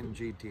that are in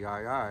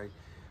GTII,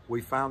 we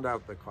found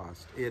out the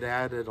cost. It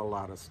added a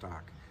lot of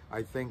stock.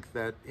 I think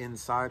that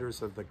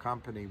insiders of the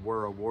company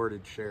were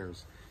awarded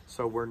shares.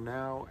 So we're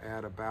now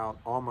at about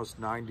almost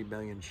 90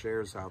 million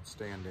shares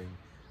outstanding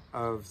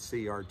of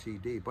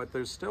CRTD, but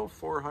there's still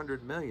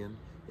 400 million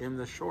in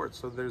the short.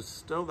 So there's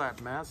still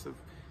that massive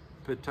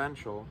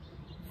potential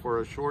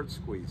for a short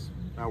squeeze.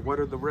 Now, what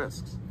are the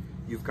risks?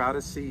 You've got a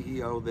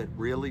CEO that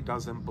really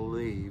doesn't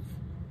believe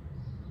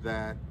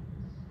that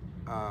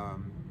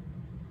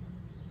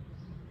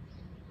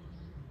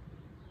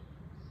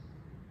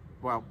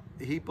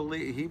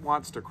he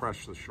wants to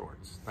crush the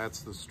shorts.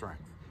 That's the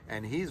strength.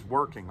 And he's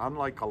working,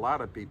 unlike a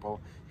lot of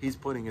people, he's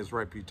putting his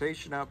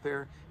reputation out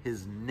there.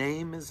 His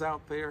name is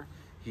out there.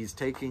 He's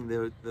taking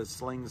the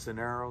slings and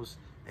arrows,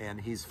 and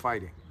he's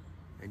fighting.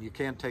 And you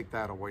can't take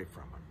that away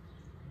from him.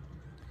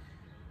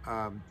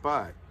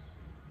 But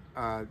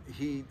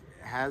he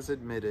has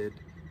admitted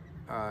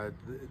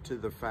to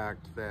the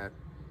fact that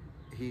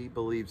he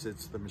believes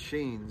it's the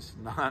machines,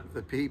 not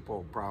the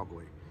people,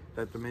 probably.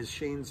 That the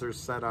machines are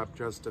set up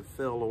just to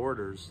fill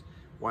orders.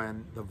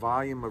 When the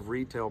volume of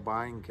retail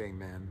buying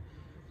came in,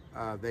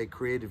 they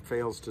created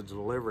fails to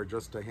deliver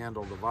just to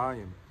handle the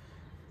volume.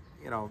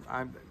 You know,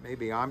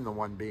 maybe I'm the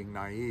one being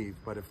naive,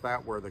 but if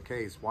that were the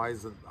case, why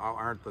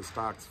aren't the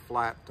stocks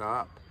flat to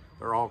up?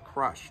 They're all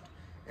crushed.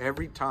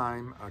 Every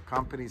time a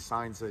company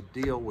signs a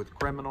deal with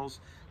criminals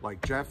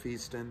like Jeff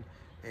Easton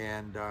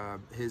and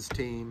his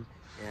team,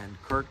 and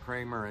Kurt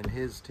Kramer and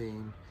his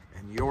team,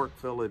 and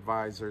Yorkville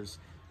Advisors,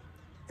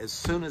 as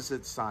soon as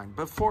it's signed,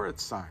 before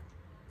it's signed,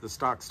 the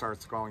stock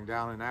starts going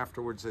down, and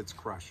afterwards it's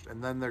crushed,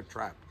 and then they're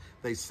trapped.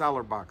 They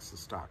seller box the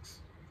stocks,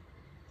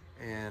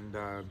 and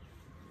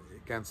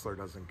Gensler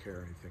doesn't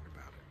care anything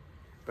about it.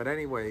 But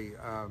anyway,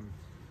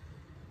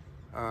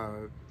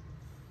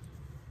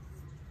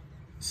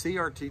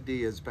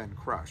 CRTD has been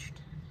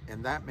crushed,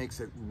 and that makes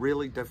it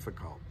really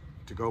difficult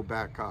to go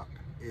back up.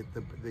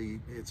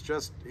 It's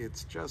just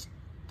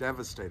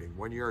devastating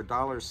when you're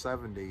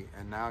 $1.70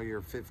 and now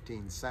you're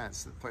 15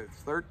 cents,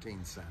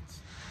 13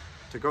 cents.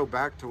 To go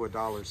back to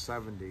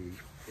 $1.70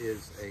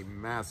 is a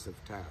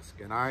massive task,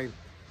 and I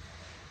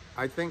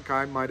think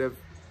I might have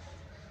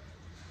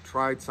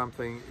tried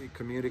something,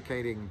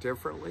 communicating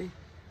differently,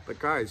 but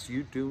guys,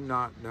 you do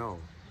not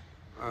know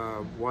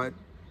what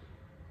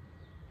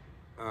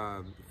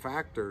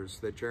factors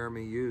that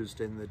Jeremy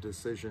used in the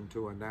decision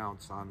to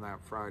announce on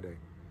that Friday.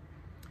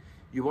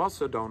 You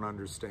also don't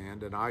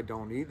understand, and I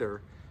don't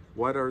either,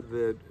 what are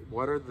the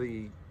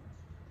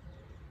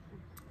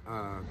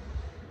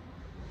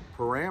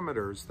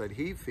parameters that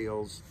he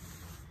feels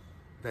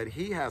that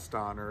he has to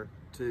honor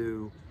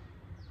to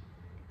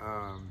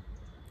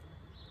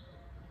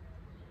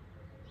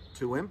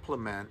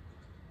implement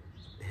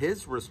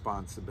his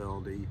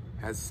responsibility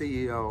as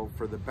CEO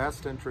for the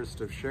best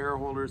interest of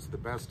shareholders, the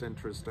best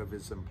interest of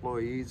his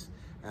employees,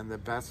 and the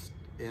best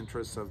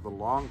interest of the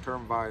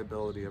long-term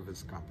viability of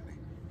his company.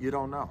 You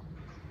don't know.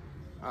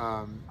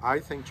 I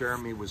think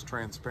Jeremy was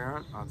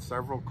transparent on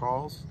several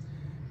calls,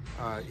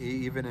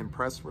 even in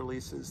press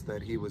releases,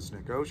 that he was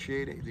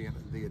negotiating.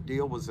 The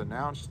deal was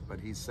announced, but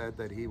he said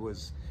that he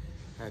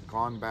had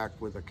gone back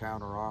with a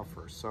counter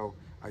offer. So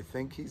I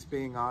think he's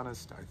being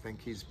honest. I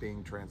think he's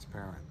being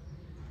transparent.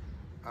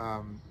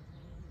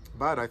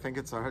 But I think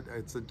it's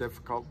a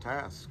difficult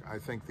task. I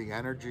think the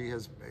energy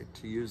has,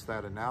 to use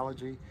that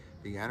analogy,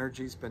 the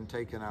energy's been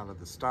taken out of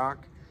the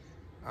stock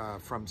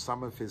from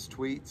some of his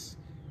tweets.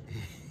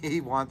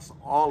 He wants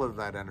all of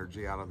that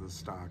energy out of the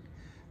stock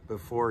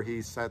before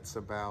he sets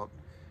about,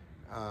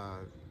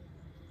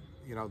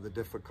 the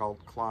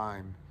difficult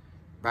climb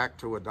back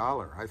to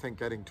 $1. I think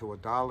getting to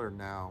 $1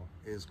 now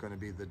is going to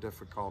be the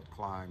difficult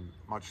climb,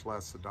 much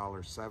less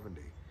 $1.70.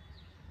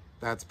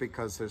 That's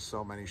because there's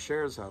so many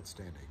shares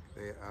outstanding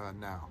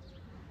now.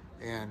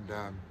 And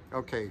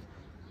okay,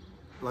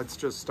 let's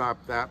just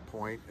stop that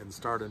point and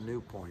start a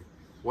new point.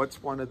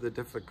 What's one of the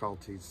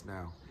difficulties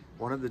now?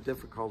 One of the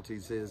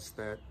difficulties is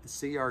that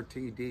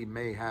CRTD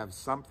may have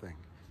something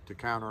to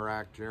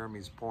counteract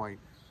Jeremy's point.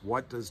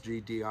 What does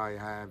GTI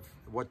have?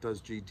 What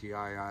does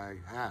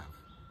GTII have?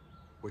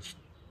 Which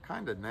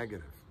kind of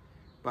negative,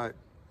 but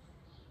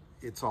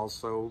it's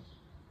also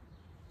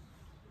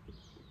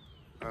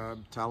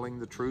telling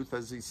the truth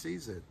as he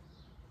sees it.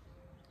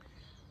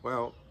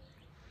 Well,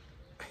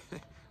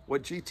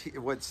 what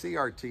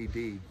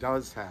CRTD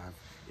does have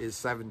is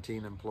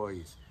 17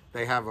 employees.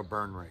 They have a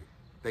burn rate.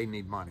 They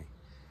need money.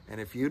 And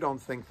if you don't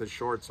think the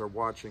shorts are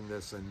watching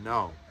this and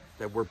know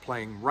that we're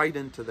playing right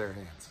into their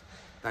hands,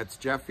 that's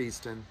Jeff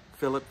Easton,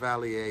 Philip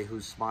Vallier,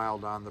 who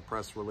smiled on the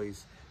press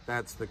release.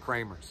 That's the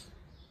Kramers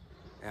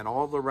and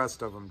all the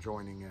rest of them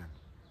joining in.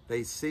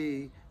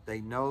 They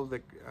know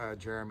that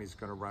Jeremy's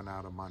going to run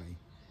out of money,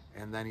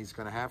 and then he's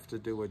going to have to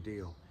do a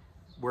deal.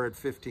 We're at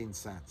 15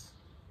 cents.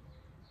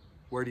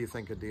 Where do you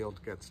think a deal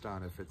gets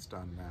done if it's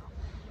done now?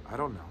 I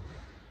don't know.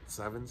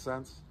 7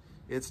 cents?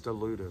 It's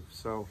dilutive.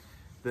 So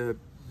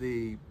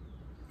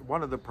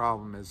one of the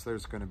problem is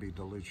there's going to be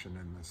dilution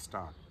in this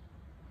stock.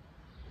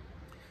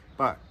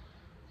 But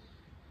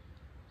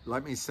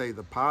let me say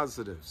the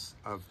positives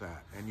of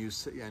that, and you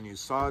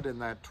saw it in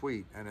that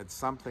tweet, and it's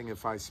something,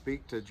 if I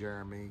speak to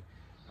Jeremy,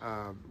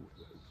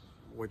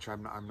 which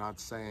I'm not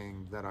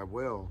saying that I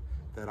will,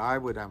 that I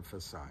would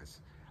emphasize.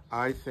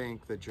 I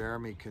think that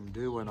Jeremy can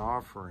do an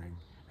offering,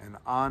 an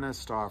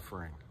honest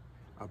offering,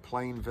 a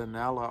plain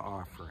vanilla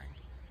offering,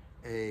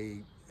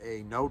 a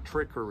no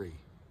trickery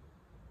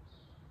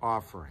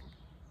offering,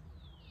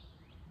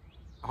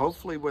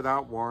 hopefully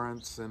without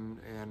warrants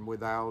and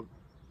without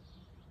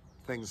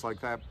things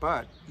like that.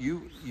 But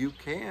you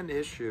can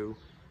issue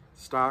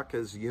stock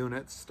as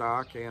units,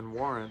 stock and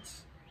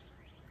warrants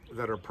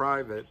that are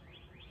private,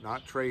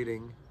 not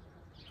trading,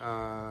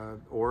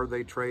 or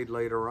they trade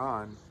later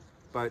on,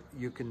 but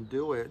you can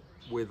do it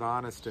with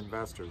honest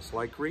investors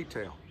like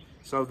retail.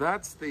 So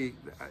that's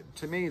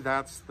to me,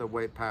 that's the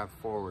path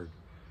forward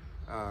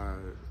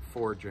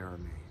for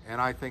Jeremy. And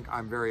I think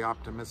I'm very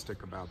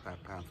optimistic about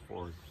that path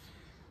forward.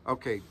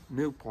 Okay,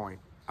 new point.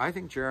 I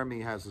think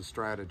Jeremy has a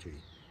strategy.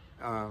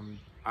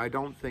 I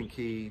don't think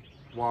he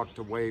walked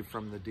away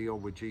from the deal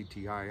with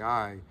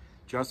GTII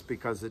just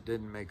because it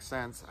didn't make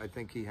sense. I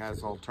think he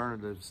has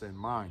alternatives in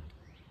mind.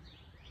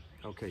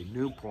 Okay,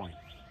 new point.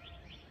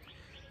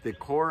 The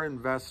core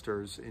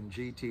investors in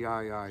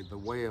GTII, the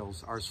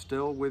whales, are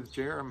still with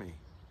Jeremy.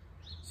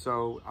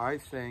 So I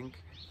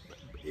think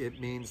it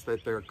means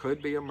that there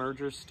could be a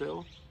merger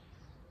still,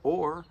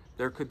 or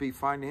there could be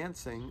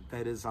financing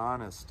that is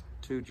honest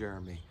to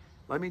Jeremy.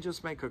 Let me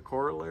just make a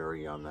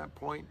corollary on that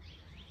point.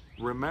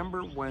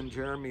 Remember when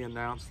Jeremy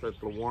announced that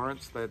the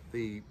warrants that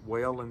the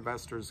whale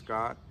investors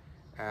got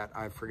at,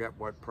 I forget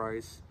what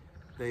price,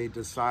 they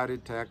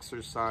decided to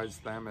exercise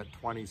them at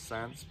 20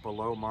 cents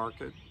below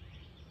market?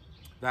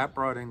 That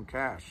brought in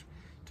cash.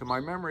 To my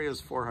memory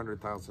is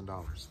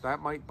 $400,000. That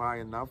might buy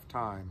enough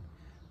time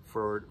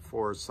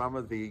for some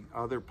of the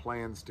other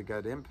plans to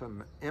get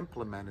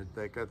implemented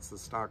that gets the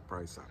stock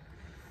price up.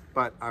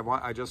 But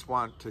I just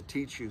want to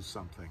teach you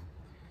something,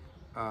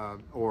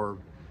 or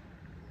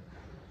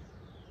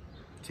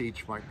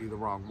teach might be the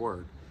wrong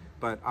word,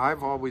 but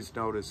I've always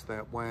noticed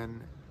that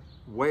when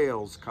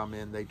whales come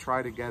in, they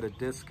try to get a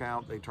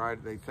discount,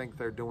 they think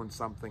they're doing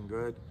something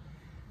good.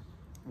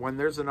 When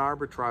there's an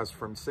arbitrage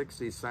from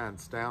 60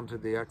 cents down to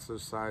the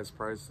exercise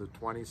price of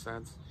 20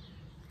 cents,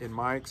 in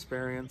my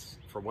experience,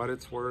 for what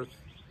it's worth,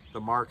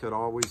 the market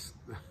always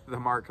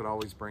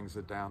brings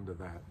it down to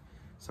that.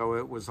 So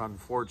it was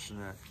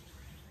unfortunate,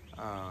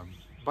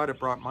 but it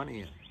brought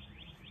money in.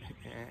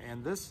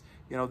 And this,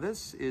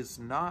 this is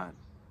not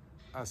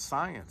a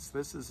science.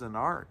 This is an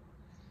art.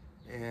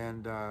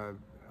 And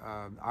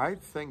I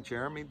think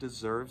Jeremy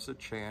deserves a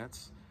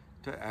chance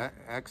to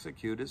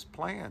execute his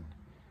plan.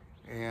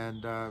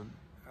 And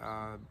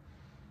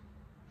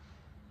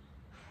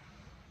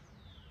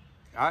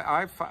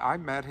I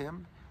met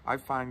him. I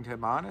find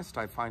him honest.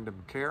 I find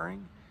him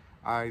caring.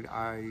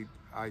 I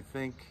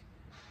think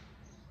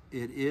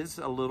it is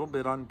a little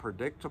bit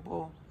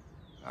unpredictable,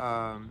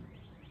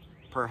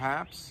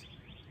 perhaps,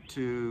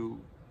 to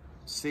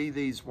see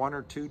these one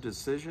or two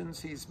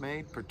decisions he's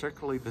made,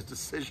 particularly the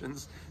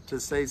decisions to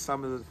say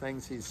some of the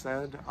things he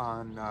said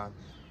on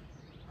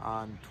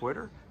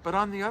Twitter. But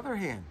on the other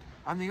hand,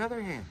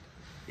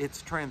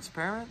 it's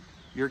transparent.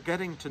 You're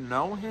getting to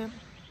know him.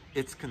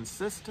 It's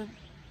consistent.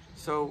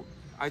 So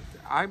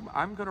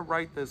I'm going to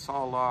write this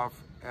all off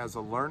as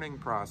a learning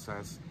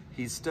process.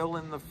 He's still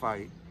in the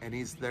fight, and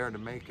he's there to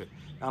make it.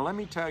 Now, let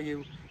me tell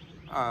you,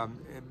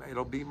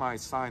 it'll be my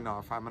sign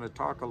off. I'm going to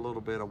talk a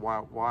little bit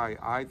about why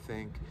I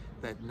think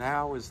that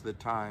now is the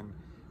time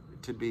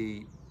to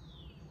be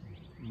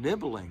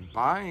nibbling,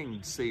 buying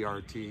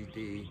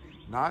CRTD,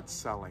 not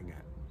selling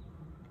it.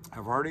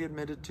 I've already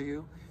admitted to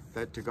you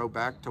that to go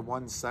back to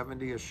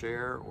 $170 a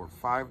share or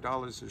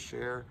 $5 a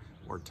share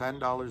or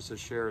 $10 a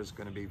share is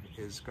going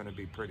to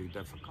be pretty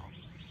difficult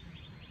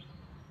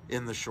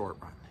in the short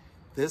run.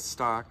 This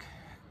stock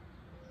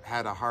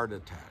had a heart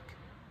attack.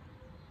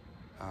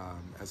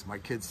 As my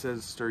kid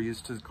sister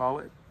used to call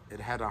it, it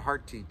had a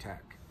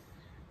heart-attack.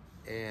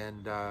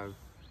 And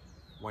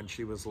when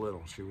she was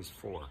little, she was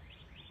 4.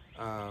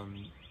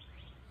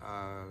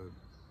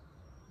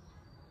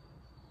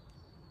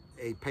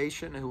 A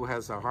patient who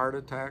has a heart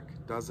attack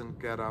doesn't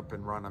get up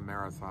and run a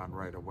marathon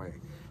right away.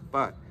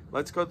 But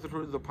let's go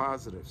through the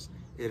positives.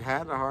 It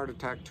had a heart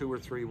attack 2 or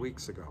 3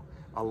 weeks ago.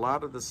 A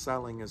lot of the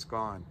selling is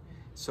gone.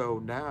 So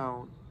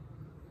now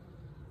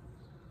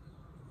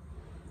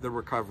the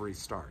recovery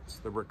starts.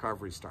 The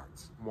recovery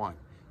starts. 1.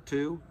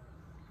 2,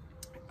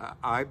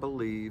 I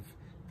believe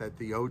that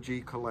the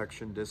OG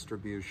collection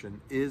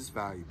distribution is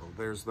valuable.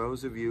 There's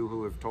those of you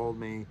who have told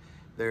me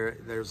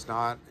there's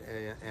not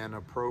an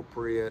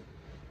appropriate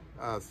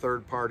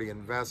third-party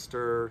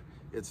investor.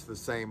 It's the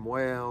same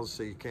whales,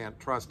 so you can't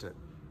trust it.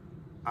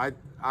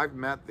 I've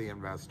met the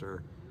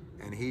investor,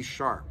 and he's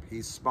sharp,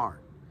 he's smart,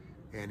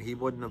 and he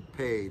wouldn't have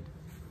paid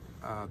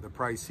the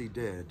price he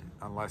did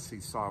unless he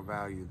saw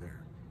value there.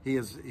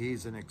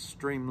 He's an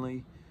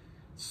extremely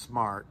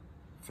smart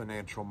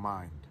financial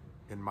mind,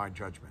 in my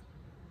judgment.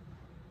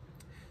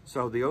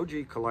 So the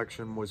OG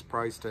collection was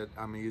priced at,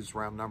 I'm going to use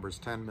round numbers,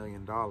 $10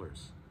 million.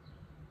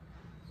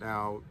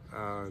 Now,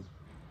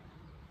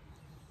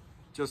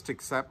 just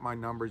accept my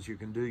numbers. You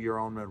can do your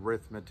own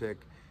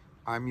arithmetic.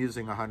 I'm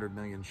using 100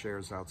 million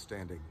shares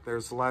outstanding.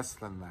 There's less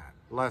than that,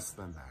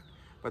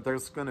 but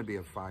there's going to be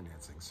a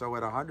financing. So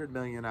at 100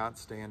 million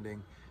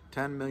outstanding,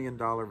 $10 million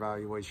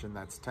valuation,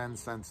 that's 10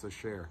 cents a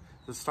share.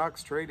 The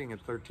stock's trading at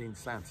 13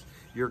 cents.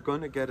 You're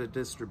going to get a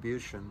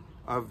distribution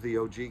of the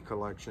OG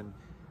collection.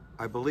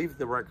 I believe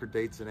the record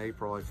date's in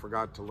April. I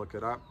forgot to look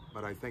it up,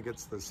 but I think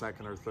it's the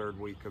 2nd or 3rd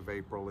week of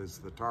April is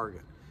the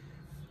target.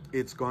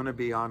 It's going to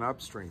be on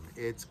Upstream.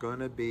 It's going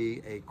to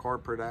be a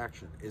corporate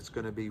action. It's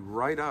going to be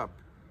right up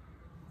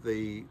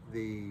the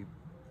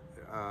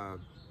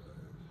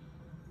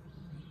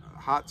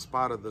hot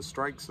spot of the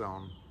strike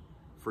zone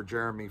for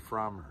Jeremy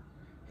Frommer.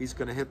 He's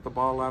going to hit the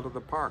ball out of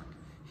the park.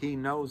 He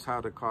knows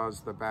how to cause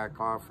the back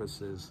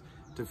offices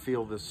to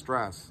feel the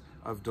stress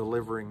of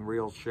delivering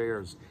real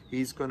shares.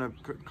 He's going to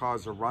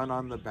cause a run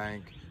on the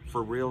bank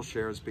for real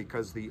shares,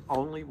 because the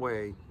only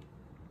way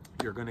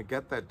you're going to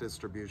get that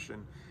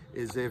distribution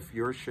is if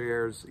your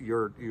shares,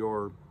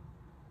 your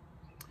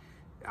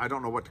I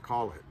don't know what to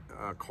call it,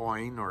 a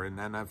coin or an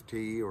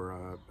NFT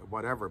or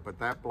whatever, but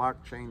that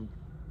blockchain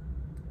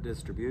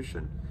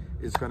distribution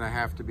is going to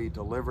have to be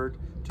delivered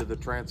to the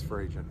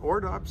transfer agent or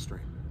to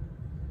Upstream.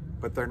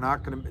 But they're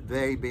not going to,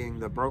 they being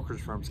the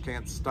brokerage firms,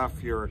 can't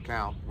stuff your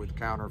account with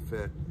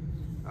counterfeit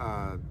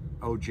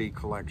OG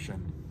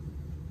collection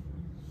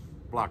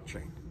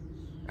blockchain.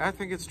 I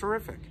think it's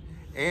terrific.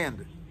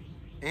 And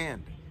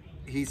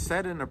he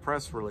said in a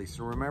press release,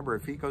 and remember,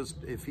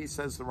 if he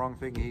says the wrong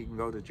thing, he can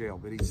go to jail.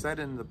 But he said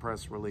in the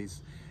press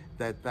release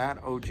that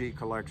that OG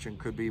collection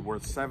could be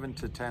worth 7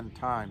 to 10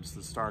 times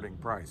the starting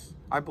price.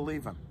 I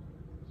believe him.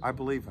 I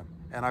believe him.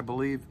 And I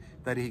believe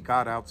that he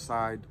got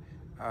outside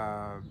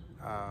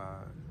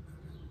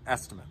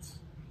estimates.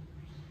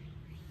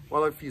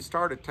 Well, if you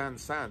start at 10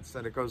 cents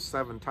and it goes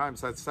 7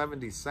 times, that's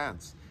 70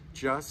 cents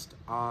just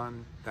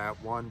on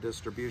that one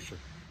distribution.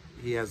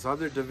 He has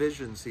other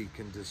divisions he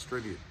can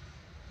distribute.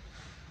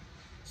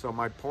 So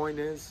my point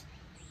is,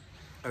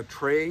 a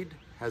trade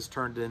has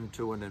turned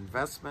into an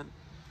investment,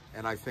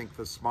 and I think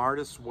the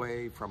smartest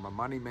way from a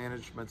money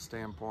management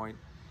standpoint,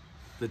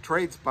 the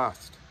trade's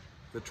bust.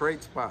 The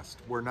trade's bust.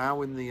 We're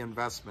now in the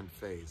investment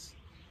phase.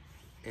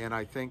 And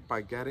I think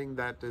by getting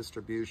that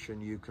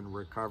distribution, you can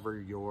recover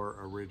your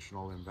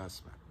original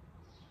investment.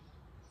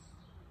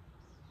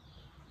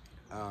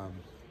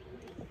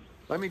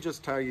 Let me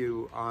just tell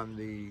you on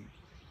the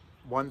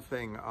one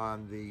thing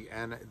on the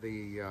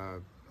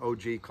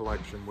OG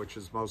collection, which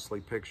is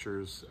mostly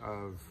pictures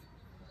of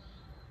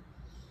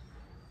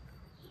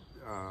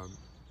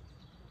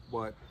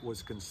what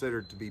was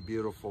considered to be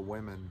beautiful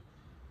women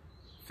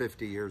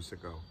 50 years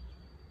ago.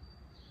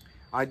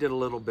 I did a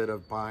little bit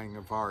of buying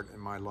of art in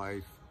my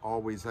life,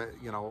 always,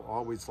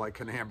 always like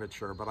an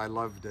amateur, but I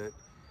loved it.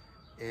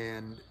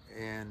 And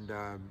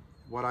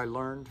what I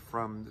learned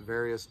from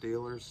various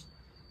dealers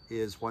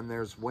is when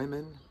there's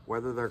women,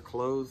 whether they're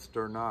clothed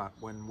or not,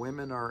 when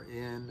women are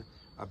in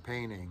a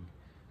painting,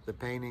 the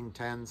painting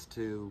tends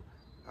to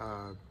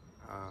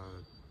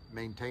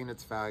maintain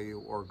its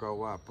value or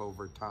go up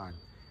over time.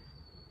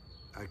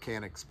 I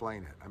can't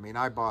explain it. I mean,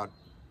 I bought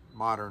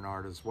modern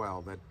art as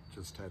well that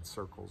just had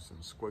circles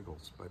and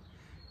squiggles, but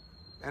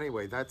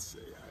anyway,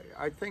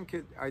 I think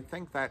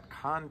that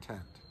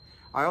content.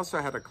 I also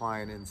had a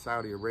client in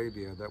Saudi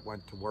Arabia that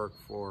went to work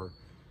for,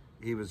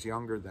 he was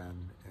younger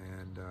then,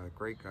 and a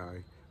great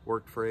guy,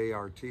 worked for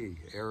ART,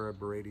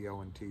 Arab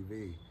Radio and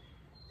TV.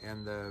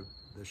 And the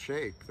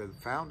sheikh that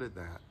founded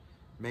that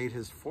made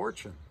his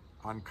fortune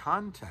on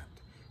content.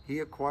 He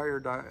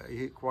acquired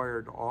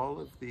all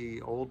of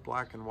the old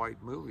black and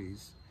white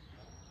movies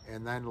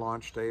and then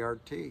launched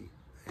ART.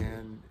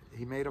 And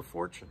he made a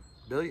fortune,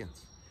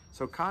 billions.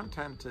 So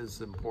content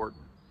is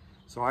important.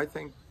 So I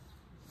think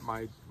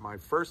my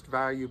first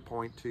value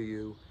point to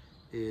you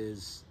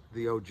is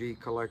the OG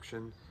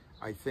collection.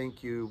 I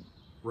think you,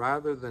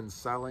 rather than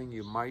selling,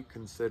 you might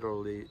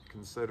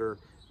consider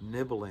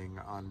nibbling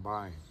on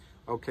buying.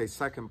 Okay,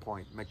 second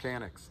point,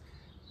 mechanics.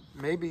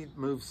 Maybe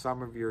move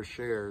some of your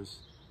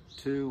shares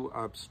to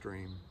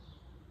upstream,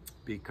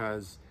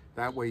 because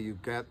that way you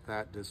get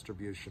that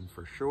distribution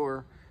for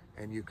sure,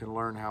 and you can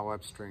learn how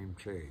upstream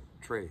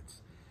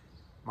trades.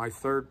 My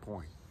third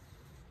point,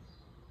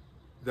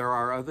 there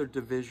are other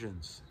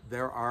divisions,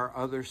 there are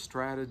other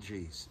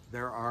strategies,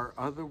 there are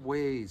other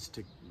ways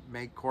to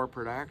make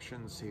corporate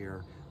actions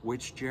here,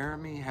 which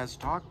Jeremy has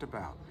talked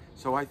about.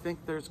 So I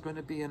think there's going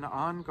to be an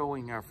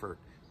ongoing effort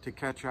to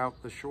catch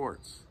out the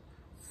shorts.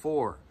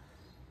 4,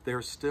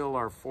 there still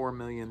are 4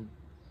 million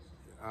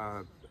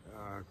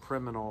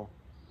criminally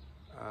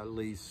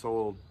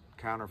sold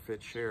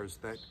counterfeit shares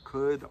that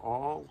could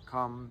all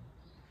come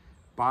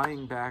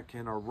buying back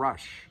in a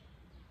rush.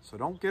 So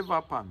don't give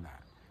up on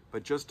that,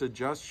 but just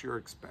adjust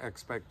your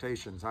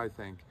expectations. I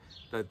think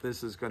that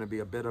this is going to be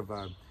a bit of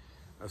a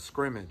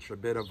scrimmage, a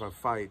bit of a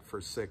fight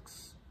for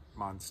 6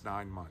 months,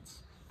 9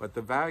 months, but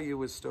the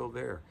value is still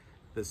there.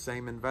 The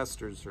same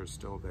investors are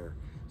still there.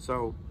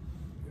 So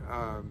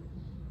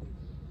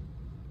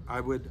I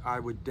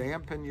would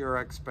dampen your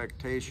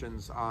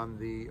expectations on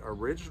the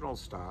original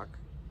stock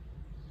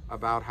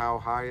about how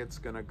high it's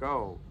going to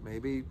go.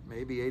 Maybe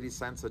 80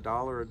 cents, $1,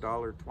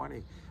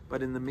 $1.20.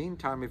 But in the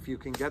meantime, if you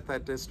can get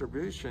that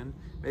distribution,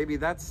 maybe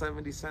that's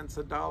 70 cents,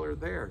 $1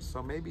 there.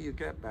 So maybe you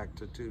get back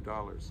to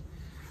 $2.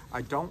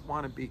 I don't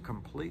want to be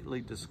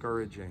completely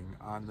discouraging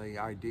on the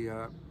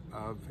idea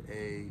of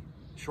a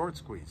short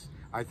squeeze.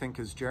 I think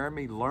as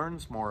Jeremy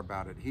learns more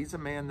about it, he's a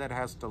man that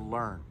has to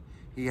learn.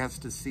 He has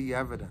to see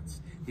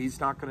evidence. He's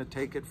not going to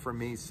take it from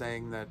me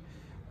saying that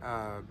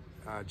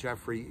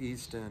Jeffrey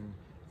Easton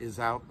is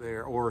out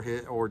there,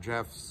 or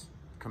Jeff's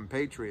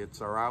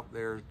compatriots are out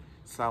there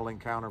selling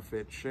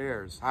counterfeit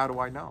shares. How do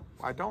I know?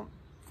 I don't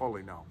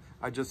fully know.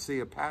 I just see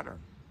a pattern.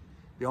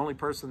 The only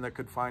person that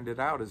could find it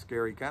out is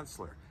Gary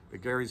Gensler.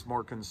 But Gary's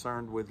more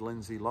concerned with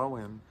Lindsay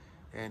Lohan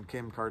and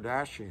Kim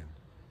Kardashian.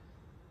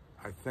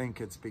 I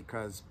think it's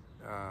because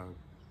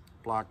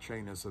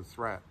blockchain is a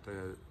threat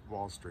to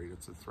Wall Street.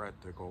 It's a threat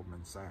to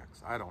Goldman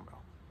Sachs. I don't know.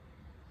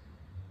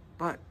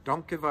 But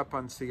don't give up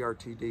on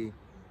CRTD.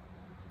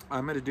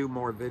 I'm going to do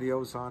more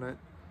videos on it.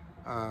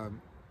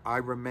 I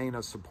remain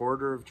a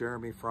supporter of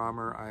Jeremy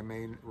Frommer. I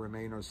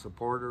remain a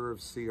supporter of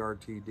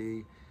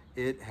CRTD.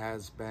 It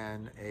has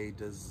been a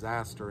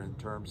disaster in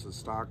terms of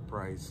stock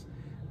price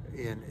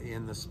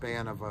in the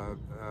span of a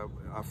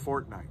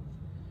fortnight.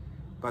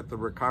 But the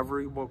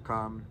recovery will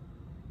come.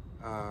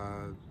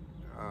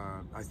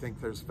 I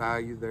think there's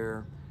value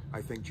there.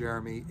 I think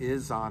Jeremy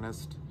is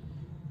honest.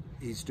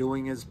 He's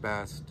doing his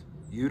best.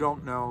 You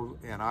don't know,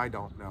 and I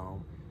don't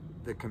know,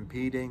 the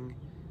competing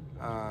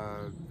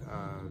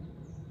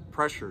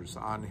pressures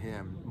on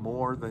him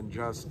more than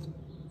just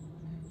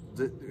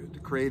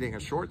creating a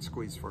short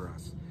squeeze for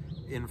us.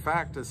 In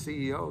fact, a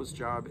CEO's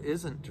job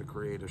isn't to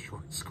create a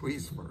short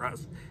squeeze for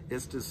us,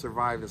 it's to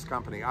survive his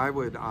company. I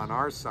would, on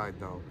our side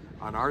though,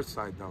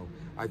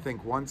 I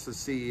think once a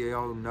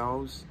CEO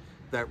knows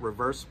that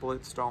reverse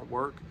splits don't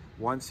work,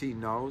 once he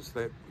knows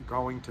that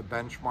going to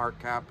Benchmark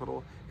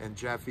Capital and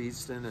Jeff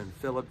Easton and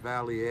Philip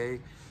Vallier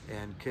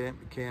and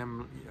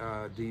Kim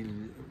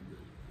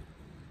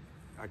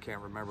I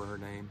can't remember her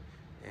name,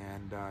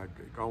 and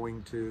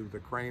going to the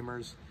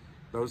Kramers,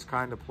 those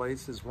kind of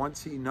places,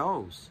 once he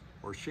knows,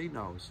 or she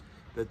knows,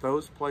 that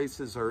those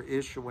places are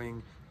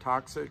issuing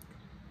toxic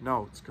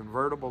notes,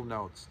 convertible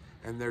notes,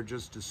 and they're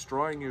just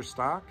destroying your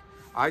stock,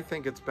 I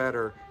think it's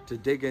better to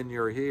dig in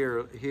your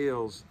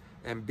heels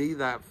and be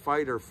that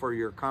fighter for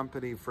your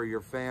company, for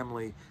your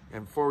family,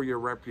 and for your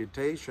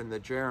reputation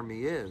that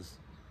Jeremy is,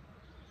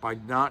 by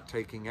not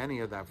taking any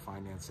of that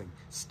financing.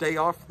 Stay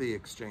off the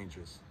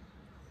exchanges.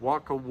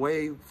 Walk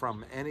away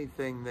from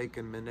anything they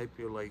can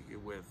manipulate you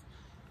with.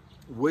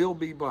 We'll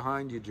be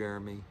behind you,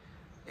 Jeremy.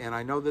 And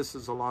I know this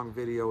is a long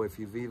video. If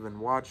you've even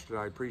watched it,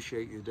 I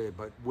appreciate you did.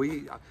 But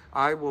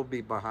I will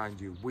be behind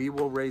you. We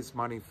will raise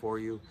money for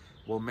you.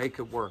 We'll make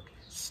it work.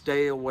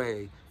 Stay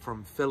away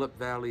from Philip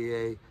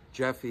Vallier,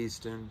 Jeff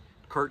Easton,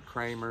 Kurt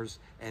Kramers,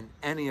 and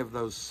any of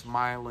those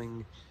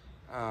smiling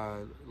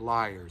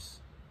liars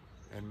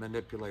and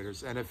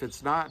manipulators. And if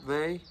it's not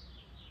they,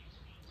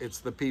 it's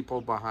the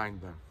people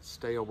behind them.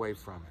 Stay away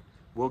from it.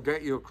 We'll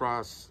get you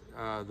across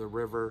the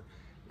river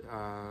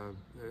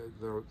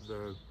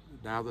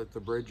now that the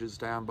bridge is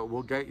down, but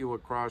we'll get you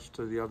across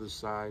to the other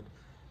side,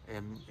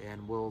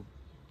 and we'll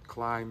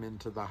climb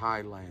into the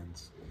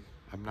highlands.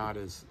 I'm not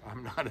as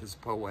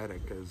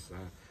poetic as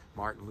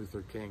Martin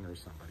Luther King or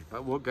somebody,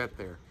 but we'll get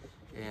there.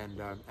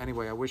 And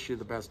anyway, I wish you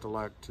the best of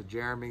luck. To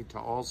Jeremy, to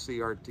all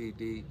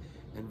CRTD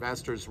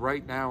investors,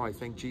 right now I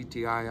think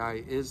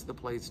GTII is the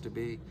place to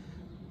be.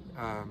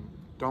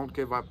 Don't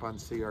give up on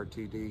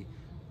CRTD.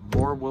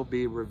 More will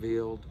be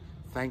revealed.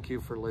 Thank you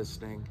for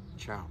listening.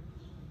 Ciao.